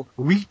real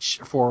reach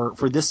for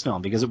this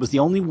film, because it was the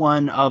only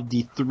one of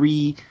the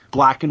three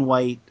black and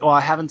white. Well,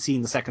 I haven't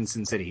seen the second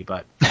Sin City,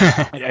 but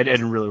I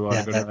didn't really want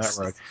to go down that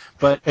road.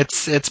 But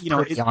it's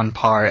pretty on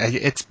par.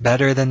 It's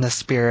better than The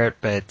Spirit,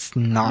 but it's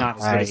not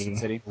as good as Sin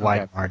City.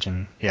 Wide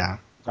margin. Yeah.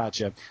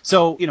 Gotcha.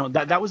 So,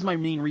 that was my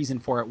main reason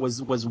for it,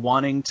 was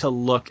wanting to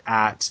look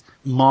at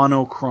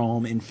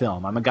monochrome in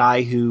film. I'm a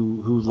guy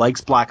who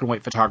likes black and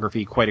white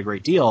photography quite a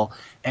great deal,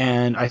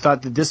 and I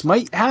thought that this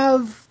might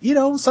have,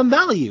 some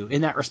value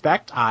in that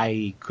respect.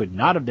 I could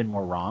not have been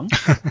more wrong.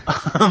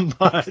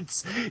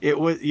 But it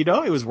was,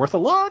 it was worth a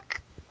look.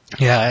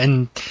 Yeah,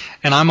 and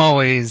I'm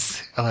always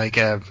like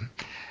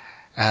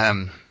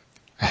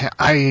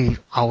I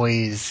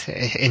always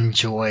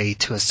enjoy,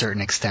 to a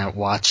certain extent,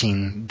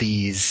 watching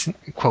these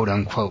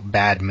quote-unquote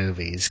bad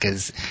movies,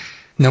 because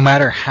no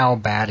matter how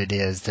bad it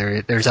is,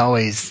 there's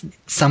always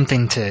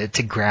something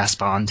to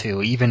grasp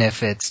onto, even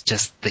if it's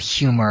just the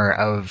humor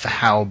of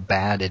how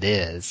bad it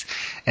is.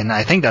 And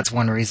I think that's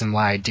one reason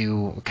why I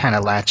do kind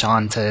of latch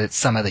on to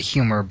some of the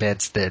humor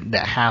bits that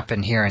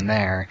happen here and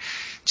there,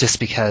 just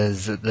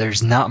because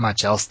there's not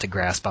much else to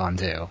grasp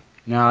onto.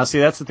 No, see,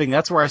 that's the thing.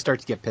 That's where I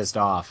start to get pissed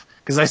off,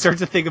 because I start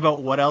to think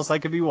about what else I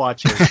could be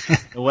watching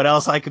and what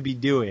else I could be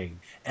doing.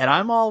 And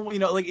I'm all,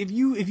 like if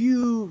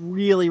you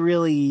really,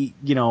 really,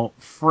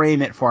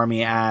 frame it for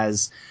me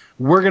as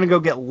we're going to go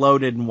get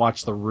loaded and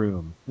watch The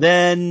Room,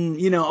 then,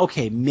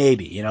 okay,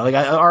 maybe,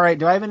 all right,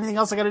 do I have anything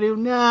else I got to do?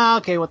 No,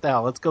 okay, what the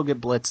hell? Let's go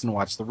get Blitz and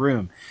watch The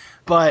Room.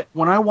 But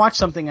when I watch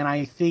something and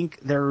I think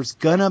there's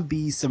gonna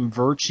be some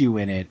virtue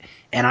in it,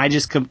 and I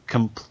just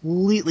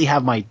completely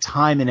have my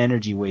time and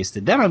energy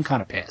wasted, then I'm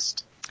kind of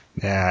pissed.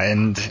 Yeah,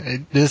 and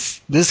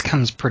this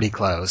comes pretty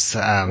close.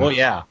 Well,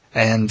 yeah.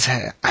 And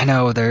I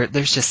know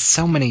there's just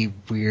so many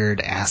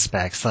weird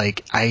aspects.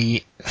 Like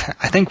I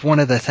think one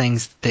of the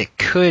things that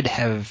could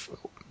have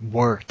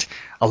worked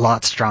a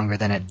lot stronger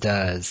than it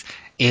does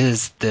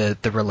is the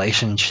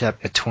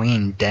relationship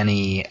between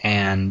Denny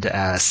and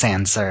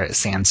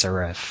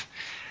Sans-Serif,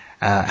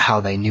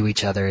 how they knew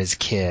each other as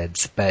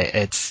kids. But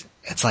it's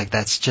like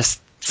that's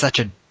just such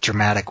a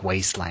dramatic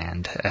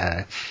wasteland.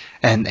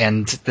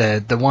 And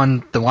the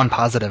one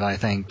positive I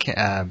think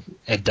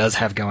it does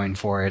have going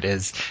for it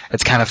is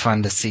it's kind of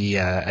fun to see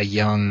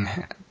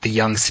the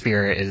young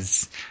Spirit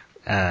is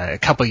a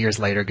couple years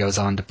later goes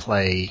on to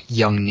play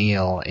young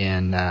Neil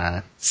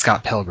in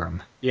Scott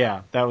Pilgrim.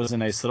 Yeah, that was a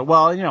nice little.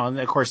 Well, and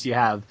of course you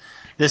have.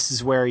 This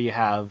is where you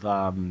have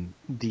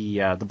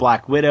the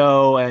Black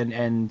Widow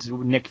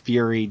and Nick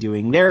Fury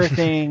doing their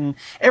thing.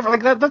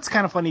 That's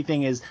kind of funny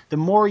thing is the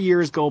more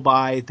years go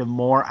by, the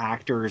more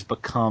actors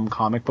become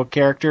comic book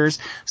characters.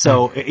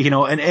 So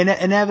and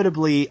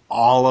inevitably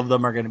all of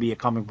them are going to be a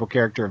comic book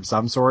character of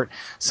some sort.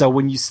 So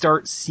when you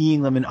start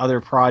seeing them in other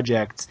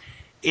projects,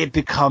 it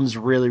becomes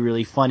really,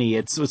 really funny.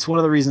 It's one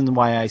of the reasons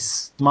why I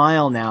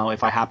smile now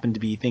if I happen to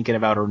be thinking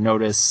about or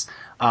notice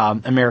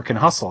American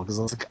Hustle, because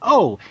I was like,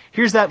 oh,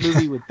 here's that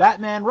movie with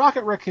Batman,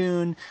 Rocket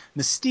Raccoon,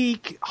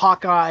 Mystique,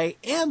 Hawkeye,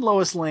 and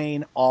Lois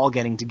Lane all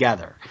getting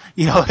together.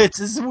 It's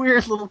this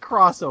weird little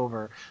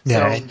crossover.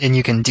 Yeah, So, and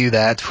you can do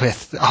that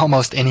with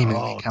almost any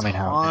movie coming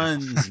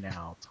out.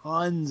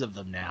 Tons of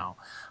them now.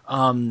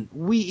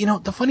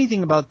 The funny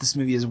thing about this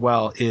movie as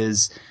well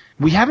is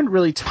we haven't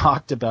really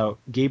talked about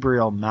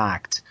Gabriel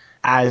Macht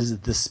as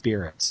the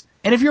Spirit.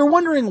 And if you're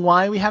wondering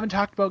why we haven't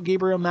talked about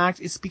Gabriel Macht,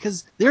 it's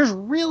because there's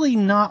really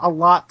not a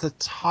lot to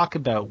talk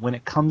about when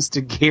it comes to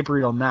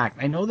Gabriel Macht.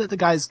 I know that the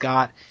guy's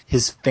got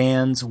his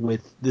fans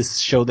with this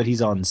show that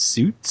he's on,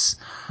 Suits.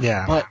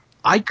 Yeah. But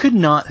I could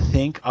not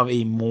think of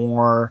a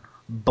more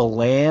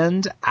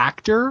bland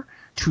actor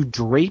to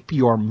drape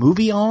your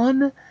movie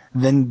on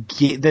than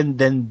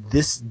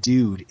this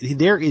dude.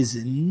 There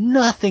is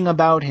nothing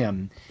about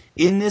him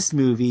in this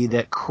movie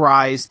that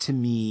cries to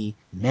me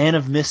man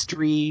of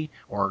mystery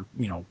or,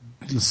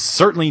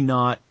 certainly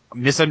not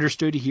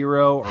misunderstood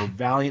hero or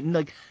valiant,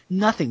 like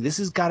nothing. This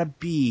has got to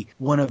be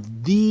one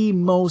of the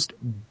most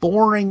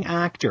boring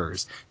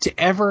actors to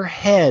ever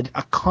head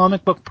a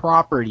comic book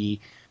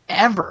property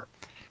ever.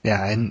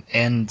 Yeah,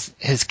 and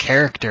his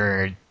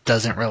character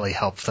doesn't really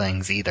help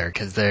things either,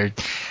 because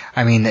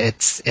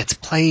it's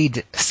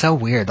played so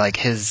weird. Like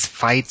his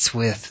fights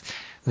with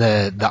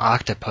the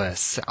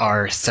octopus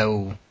are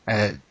so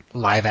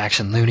live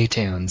action Looney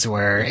Tunes,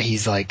 where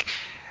he's like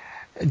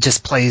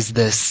just plays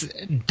this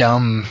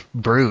dumb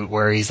brute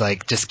where he's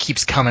like just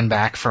keeps coming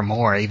back for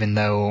more, even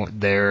though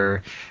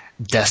they're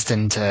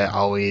destined to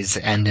always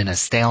end in a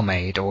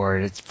stalemate, or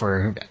it's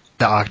for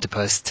the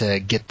octopus to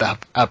get the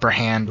upper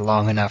hand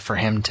long enough for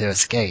him to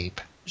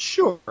escape.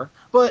 Sure,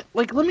 but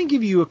let me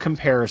give you a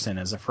comparison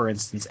as a for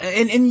instance,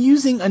 and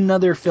using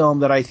another film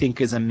that I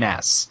think is a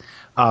mess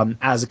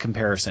as a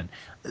comparison.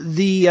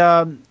 The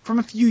from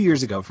a few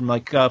years ago, from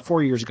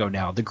 4 years ago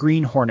now, the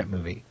Green Hornet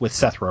movie with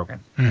Seth Rogen.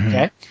 Mm-hmm.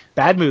 Okay,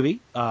 bad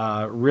movie,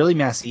 really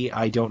messy.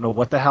 I don't know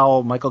what the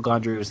hell Michael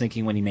Gondry was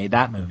thinking when he made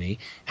that movie,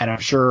 and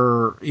I'm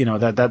sure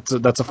that's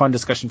a fun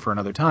discussion for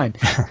another time.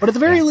 But at the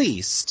very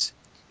least,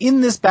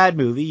 in this bad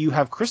movie, you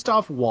have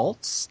Christoph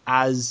Waltz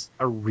as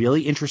a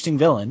really interesting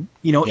villain.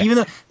 Even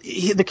though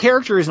the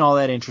character isn't all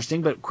that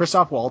interesting, but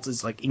Christoph Waltz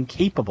is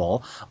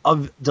incapable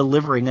of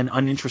delivering an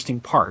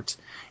uninteresting part.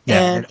 Yeah,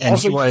 and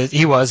also,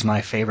 he was my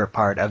favorite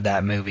part of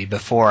that movie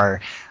before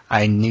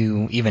I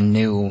knew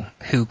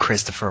who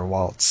Christopher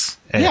Waltz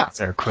is,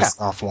 or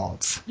Christoph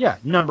Waltz. Yeah,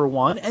 number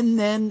one. And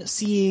then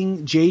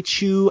seeing Jay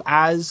Chu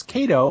as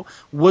Kato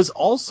was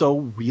also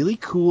really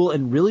cool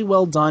and really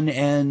well done,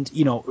 and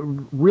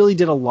really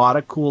did a lot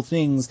of cool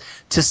things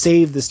to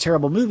save this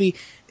terrible movie,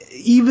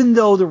 even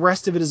though the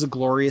rest of it is a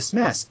glorious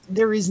mess.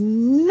 There is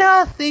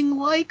nothing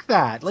like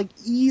that, like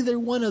either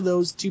one of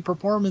those two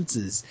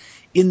performances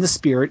in The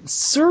Spirit,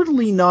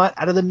 certainly not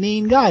out of the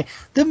main guy.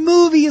 The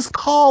movie is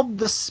called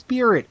The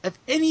Spirit. If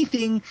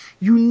anything,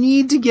 you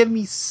need to give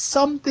me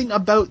something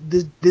about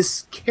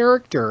this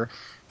character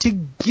to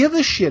give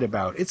a shit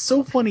about. It's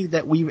so funny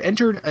that we've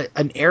entered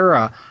an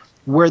era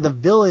where the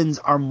villains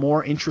are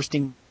more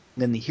interesting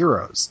than the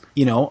heroes,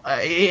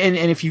 and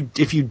if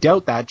you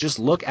doubt that, just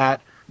look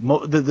at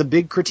the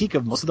big critique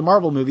of most of the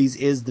Marvel movies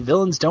is the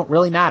villains don't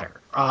really matter.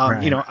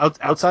 Right.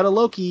 Outside of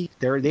Loki,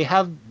 they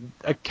have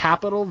a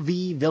capital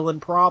V villain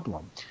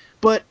problem.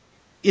 But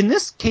in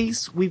this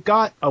case, we've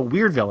got a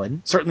weird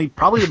villain, certainly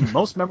probably the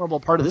most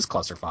memorable part of this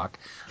clusterfuck.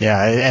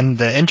 Yeah, and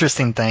the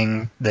interesting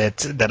thing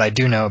that I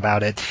do know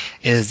about it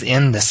is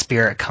in the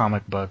Spirit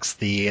comic books,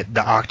 the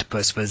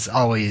octopus was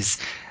always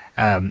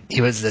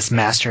he was this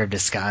master of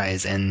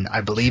disguise, and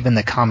I believe in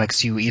the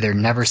comics you either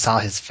never saw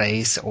his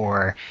face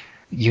or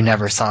you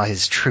never saw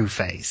his true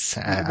face.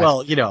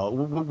 Well,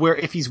 where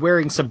if he's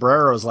wearing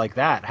sombreros like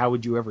that, how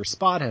would you ever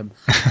spot him?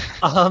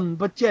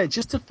 But yeah,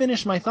 just to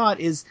finish my thought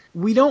is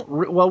we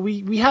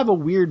have a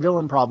weird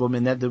villain problem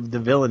in that the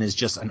villain is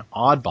just an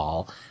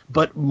oddball,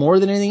 but more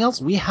than anything else,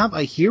 we have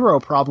a hero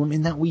problem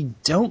in that we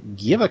don't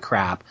give a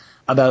crap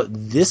about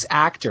this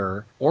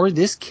actor or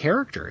this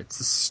character. It's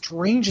the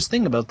strangest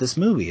thing about this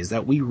movie is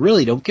that we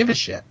really don't give a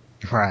shit.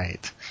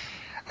 Right.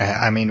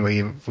 I mean,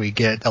 we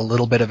get a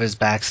little bit of his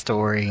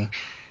backstory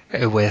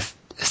with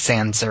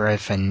Sans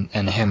Serif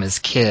and him as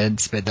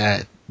kids, but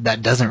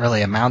that doesn't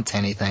really amount to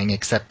anything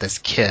except this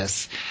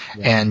kiss.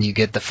 Yeah. And you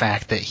get the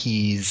fact that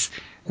he's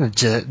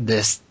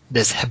this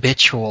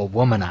habitual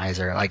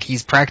womanizer. Like,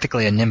 he's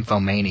practically a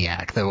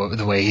nymphomaniac,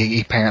 the way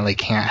he apparently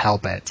can't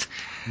help it.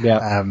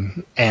 Yeah.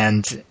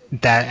 And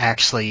that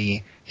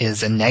actually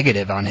is a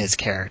negative on his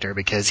character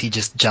because he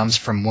just jumps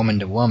from woman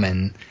to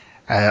woman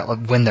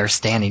when they're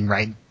standing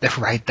right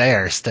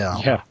there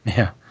still.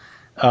 Yeah.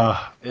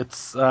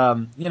 It's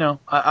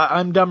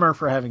I'm dumber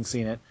for having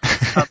seen it,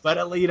 but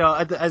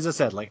as I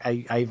said, like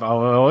I've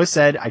always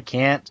said, I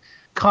can't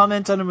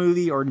comment on a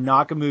movie or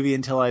knock a movie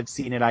until I've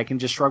seen it. I can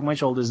just shrug my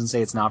shoulders and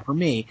say it's not for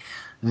me.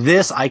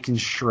 This I can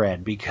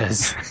shred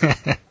because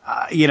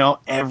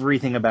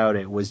everything about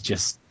it was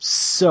just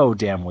so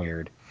damn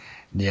weird.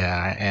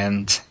 Yeah,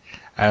 and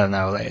I don't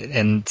know.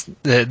 And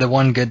the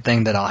one good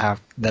thing that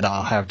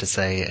I'll have to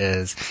say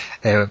is,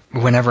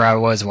 whenever I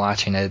was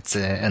watching it,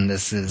 and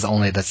this is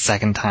only the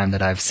second time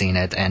that I've seen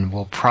it, and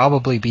will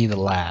probably be the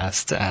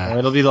last.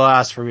 It'll be the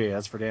last for me.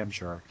 That's for damn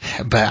sure.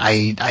 But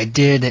I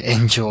did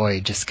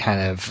enjoy just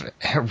kind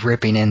of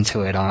ripping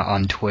into it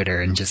on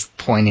Twitter and just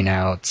pointing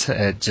out,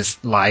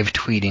 just live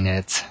tweeting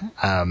it.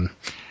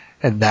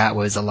 That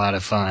was a lot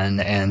of fun,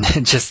 and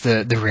just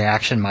the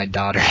reaction my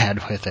daughter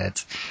had with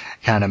it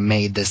kind of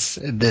made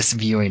this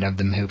viewing of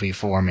the movie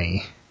for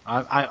me.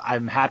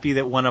 I'm happy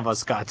that one of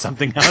us got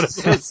something out of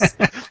this,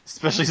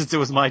 especially since it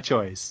was my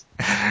choice.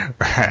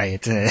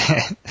 Right.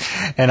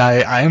 And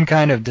I am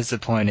kind of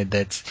disappointed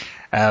that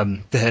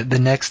the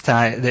next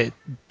time,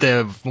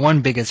 the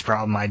one biggest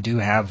problem I do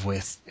have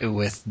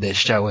with this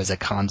show as a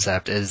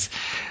concept is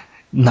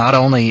not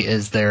only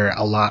is there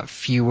a lot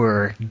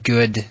fewer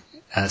good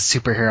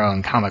superhero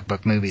and comic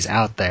book movies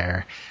out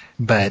there,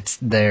 but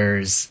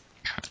there's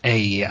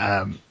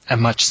a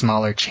much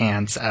smaller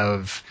chance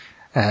of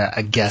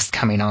a guest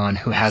coming on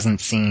who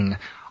hasn't seen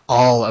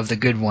all of the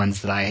good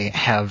ones that I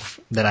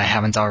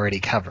haven't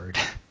already covered.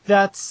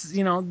 That's,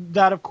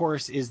 that of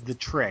course is the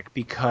trick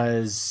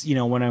because,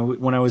 when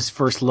I was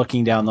first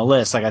looking down the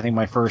list, like I think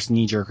my first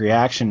knee-jerk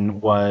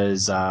reaction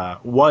was A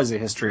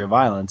History of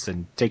Violence,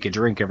 and take a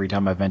drink every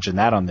time I've mentioned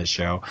that on this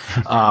show.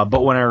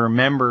 But when I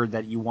remembered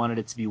that you wanted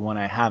it to be one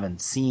I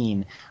haven't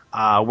seen,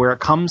 where it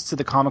comes to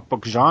the comic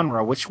book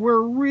genre, which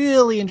we're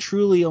really and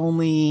truly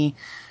only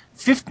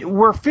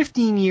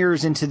 15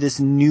 years into this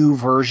new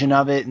version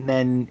of it, and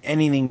then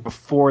anything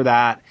before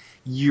that,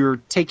 you're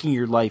taking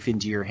your life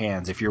into your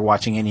hands if you're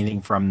watching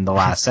anything from the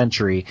last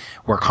century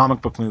where comic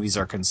book movies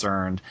are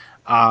concerned.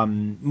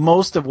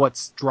 Most of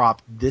what's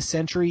dropped this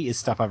century is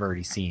stuff I've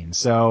already seen.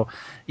 So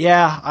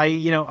yeah,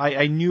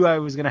 I knew I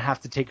was going to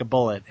have to take a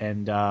bullet,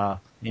 and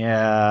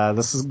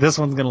this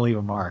one's going to leave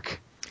a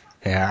mark.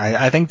 Yeah,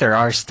 I think there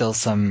are still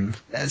some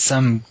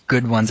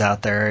good ones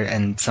out there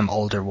and some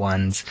older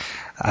ones.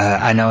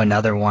 I know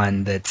another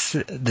one that's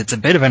a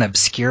bit of an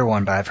obscure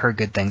one, but I've heard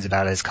good things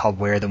about it. It's called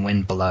Where the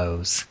Wind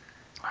Blows.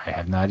 I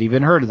have not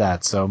even heard of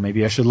that, so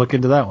maybe I should look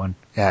into that one.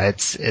 Yeah,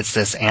 it's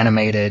this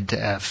animated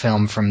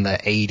film from the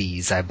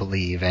 80s, I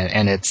believe,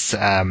 and it's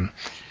kind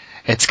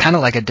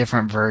of like a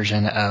different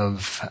version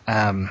of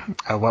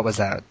what was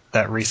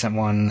that recent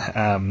one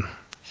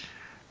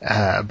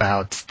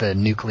about the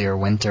nuclear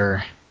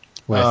winter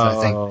with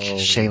I think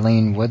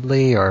Shailene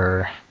Woodley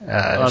or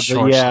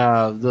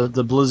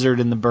the blizzard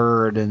and the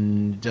bird,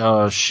 and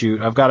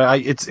I've got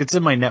it's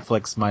in my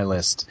Netflix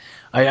list.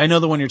 I know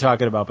the one you're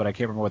talking about, but I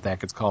can't remember what the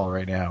heck it's called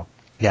right now.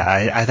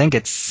 Yeah, I think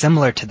it's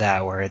similar to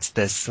that, where it's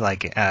this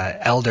like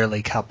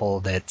elderly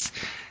couple that's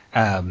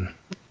that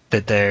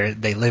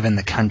they live in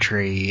the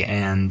country,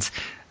 and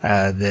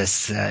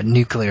this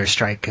nuclear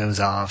strike goes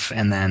off,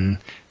 and then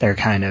they're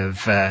kind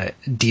of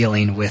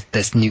dealing with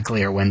this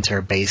nuclear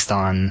winter based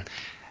on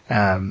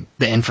the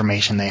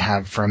information they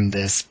have from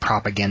this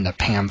propaganda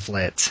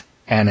pamphlet.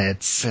 And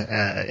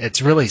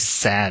it's really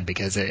sad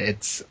because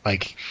it's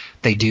like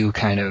they do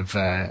kind of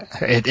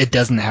it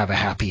doesn't have a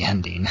happy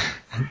ending,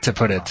 to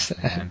put it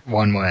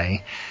one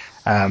way.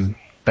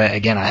 But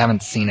again, I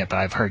haven't seen it, but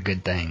I've heard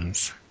good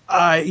things.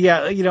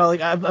 Yeah,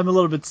 I'm a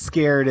little bit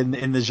scared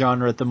in the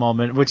genre at the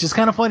moment, which is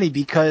kind of funny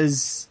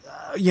because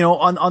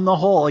on the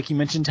whole, like you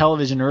mentioned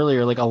television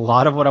earlier, like a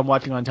lot of what I'm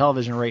watching on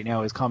television right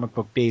now is comic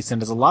book based,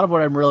 and there's a lot of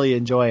what I'm really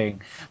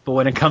enjoying. But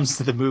when it comes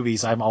to the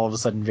movies, I'm all of a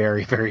sudden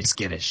very, very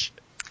skittish.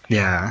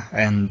 Yeah,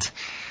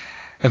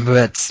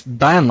 but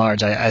by and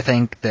large, I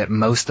think that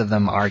most of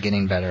them are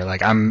getting better.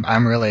 Like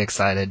I'm really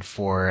excited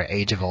for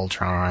Age of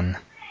Ultron.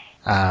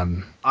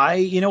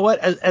 You know what,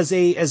 as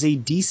a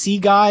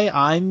DC guy,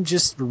 I'm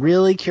just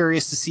really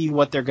curious to see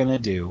what they're going to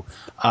do.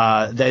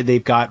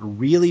 They've got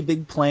really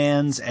big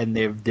plans, and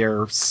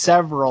they're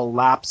several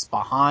laps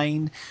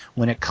behind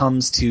when it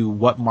comes to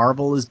what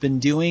Marvel has been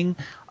doing.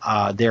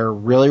 They're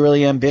really,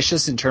 really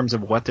ambitious in terms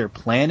of what they're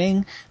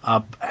planning,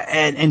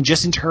 and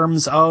just in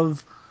terms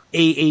of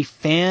a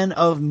fan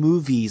of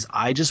movies,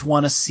 I just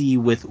want to see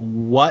with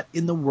what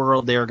in the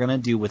world they're going to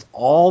do with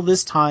all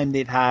this time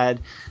they've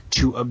had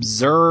to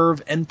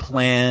observe and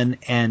plan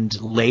and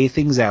lay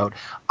things out.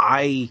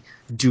 I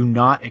do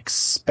not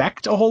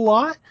expect a whole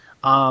lot,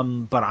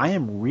 but I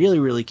am really,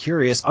 really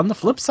curious. On the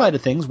flip side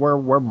of things, where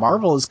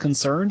Marvel is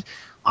concerned,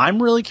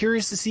 I'm really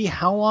curious to see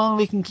how long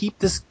they can keep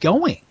this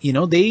going. You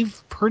know,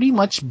 they've pretty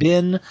much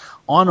been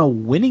on a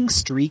winning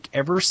streak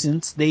ever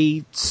since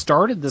they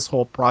started this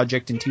whole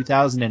project in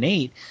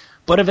 2008.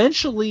 But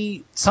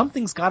eventually,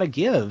 something's got to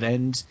give.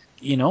 And,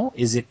 you know,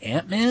 is it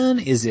Ant-Man?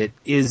 Is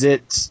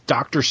it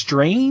Doctor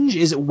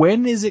Strange?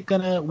 When is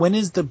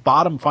the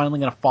bottom finally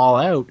going to fall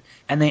out?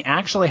 And they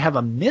actually have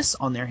a miss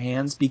on their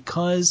hands,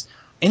 because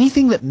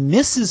anything that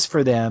misses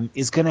for them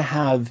is going to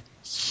have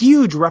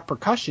huge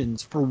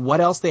repercussions for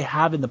what else they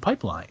have in the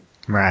pipeline.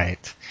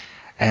 Right.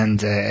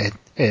 And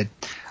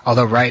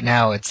although right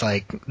now it's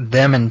like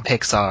them and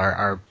Pixar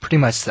are pretty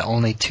much the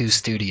only two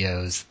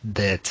studios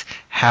that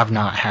have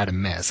not had a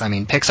miss. I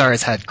mean, Pixar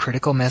has had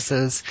critical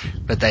misses,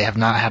 but they have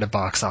not had a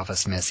box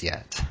office miss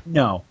yet.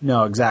 No,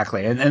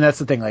 exactly. And that's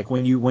the thing. Like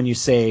when you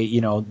say, you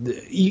know,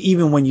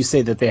 even when you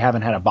say that they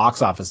haven't had a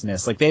box office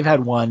miss, like they've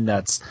had one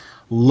that's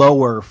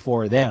lower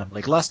for them.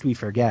 Like, lest we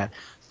forget,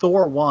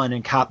 Thor 1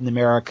 and Captain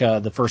America,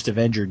 the First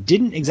Avenger,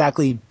 didn't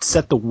exactly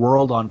set the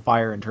world on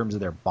fire in terms of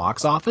their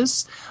box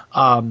office,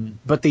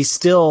 but they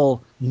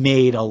still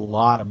made a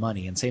lot of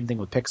money. And same thing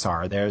with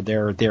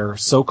Pixar. Their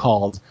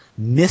so-called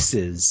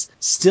misses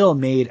still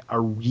made a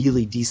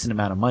really decent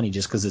amount of money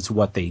just because it's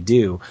what they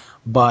do.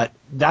 But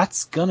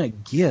that's gonna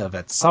give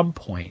at some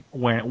point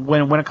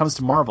when it comes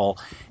to Marvel.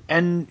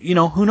 And, you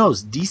know, who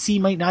knows? DC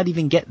might not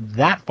even get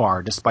that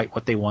far despite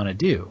what they want to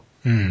do.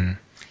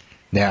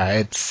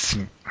 Yeah,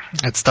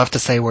 it's tough to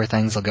say where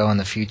things will go in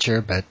the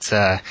future, but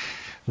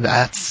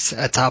that's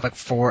a topic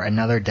for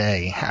another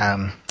day.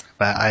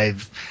 But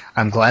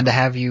I'm glad to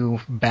have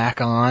you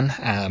back on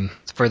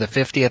for the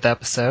 50th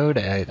episode.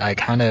 I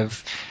kind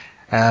of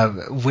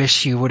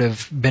wish you would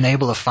have been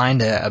able to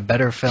find a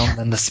better film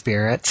than The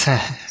Spirit.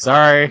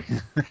 Sorry.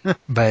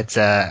 But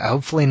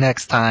hopefully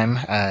next time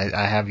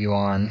I have you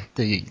on,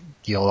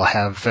 you'll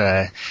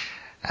have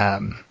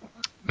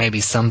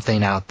maybe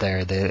something out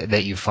there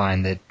that you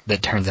find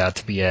that turns out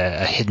to be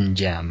a hidden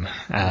gem.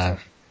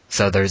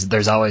 So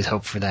there's always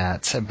hope for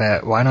that.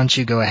 But why don't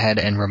you go ahead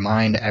and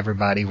remind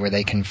everybody where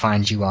they can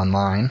find you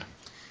online?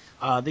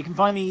 They can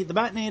find me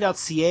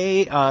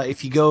thematinee.ca.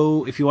 If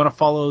you want to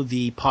follow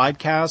the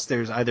podcast,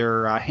 there's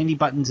either handy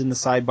buttons in the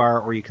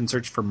sidebar, or you can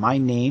search for my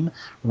name,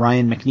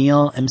 Ryan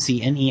McNeil,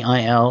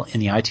 McNeil, in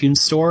the iTunes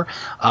store.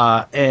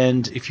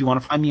 And if you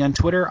want to find me on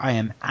Twitter, I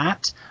am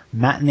at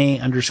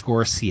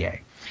matinee_ca.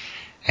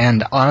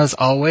 And as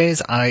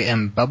always, I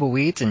am Bubba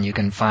Wheat, and you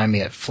can find me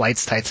at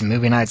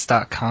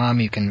flightstitesandmovienights.com.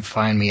 You can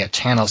find me at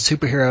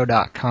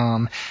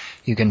channelsuperhero.com.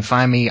 You can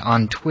find me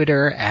on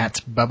Twitter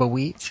at Bubba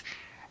Wheat.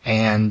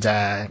 And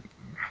I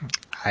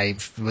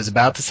was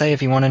about to say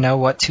if you want to know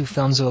what two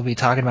films we'll be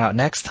talking about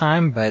next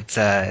time, but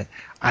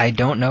I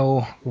don't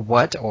know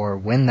what or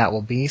when that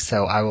will be,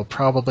 so I will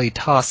probably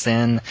toss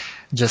in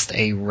just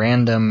a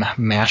random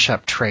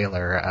mashup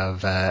trailer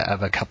of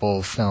a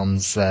couple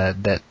films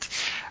that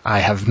I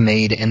have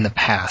made in the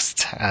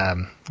past,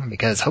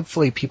 because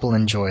hopefully people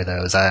enjoy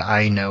those.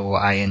 I know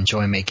I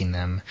enjoy making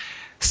them.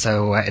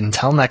 So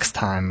until next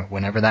time,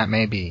 whenever that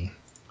may be.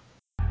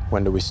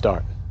 When do we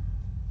start?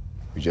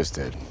 We just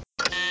did.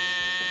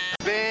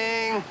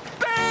 Bing!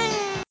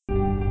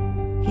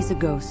 Bang! He's a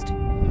ghost.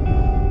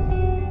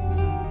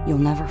 You'll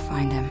never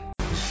find him.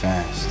 He's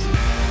fast.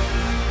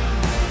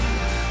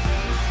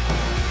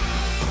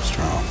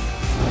 Strong.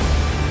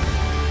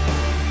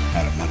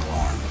 Had a metal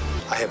arm.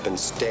 I have been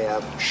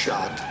stabbed,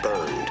 shot,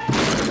 burned,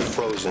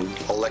 frozen,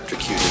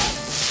 electrocuted.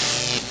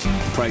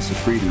 The price of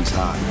freedom is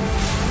high.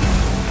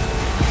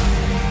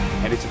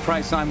 And it's a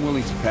price I'm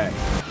willing to pay.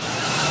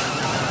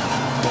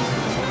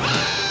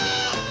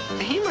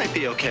 He might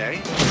be okay.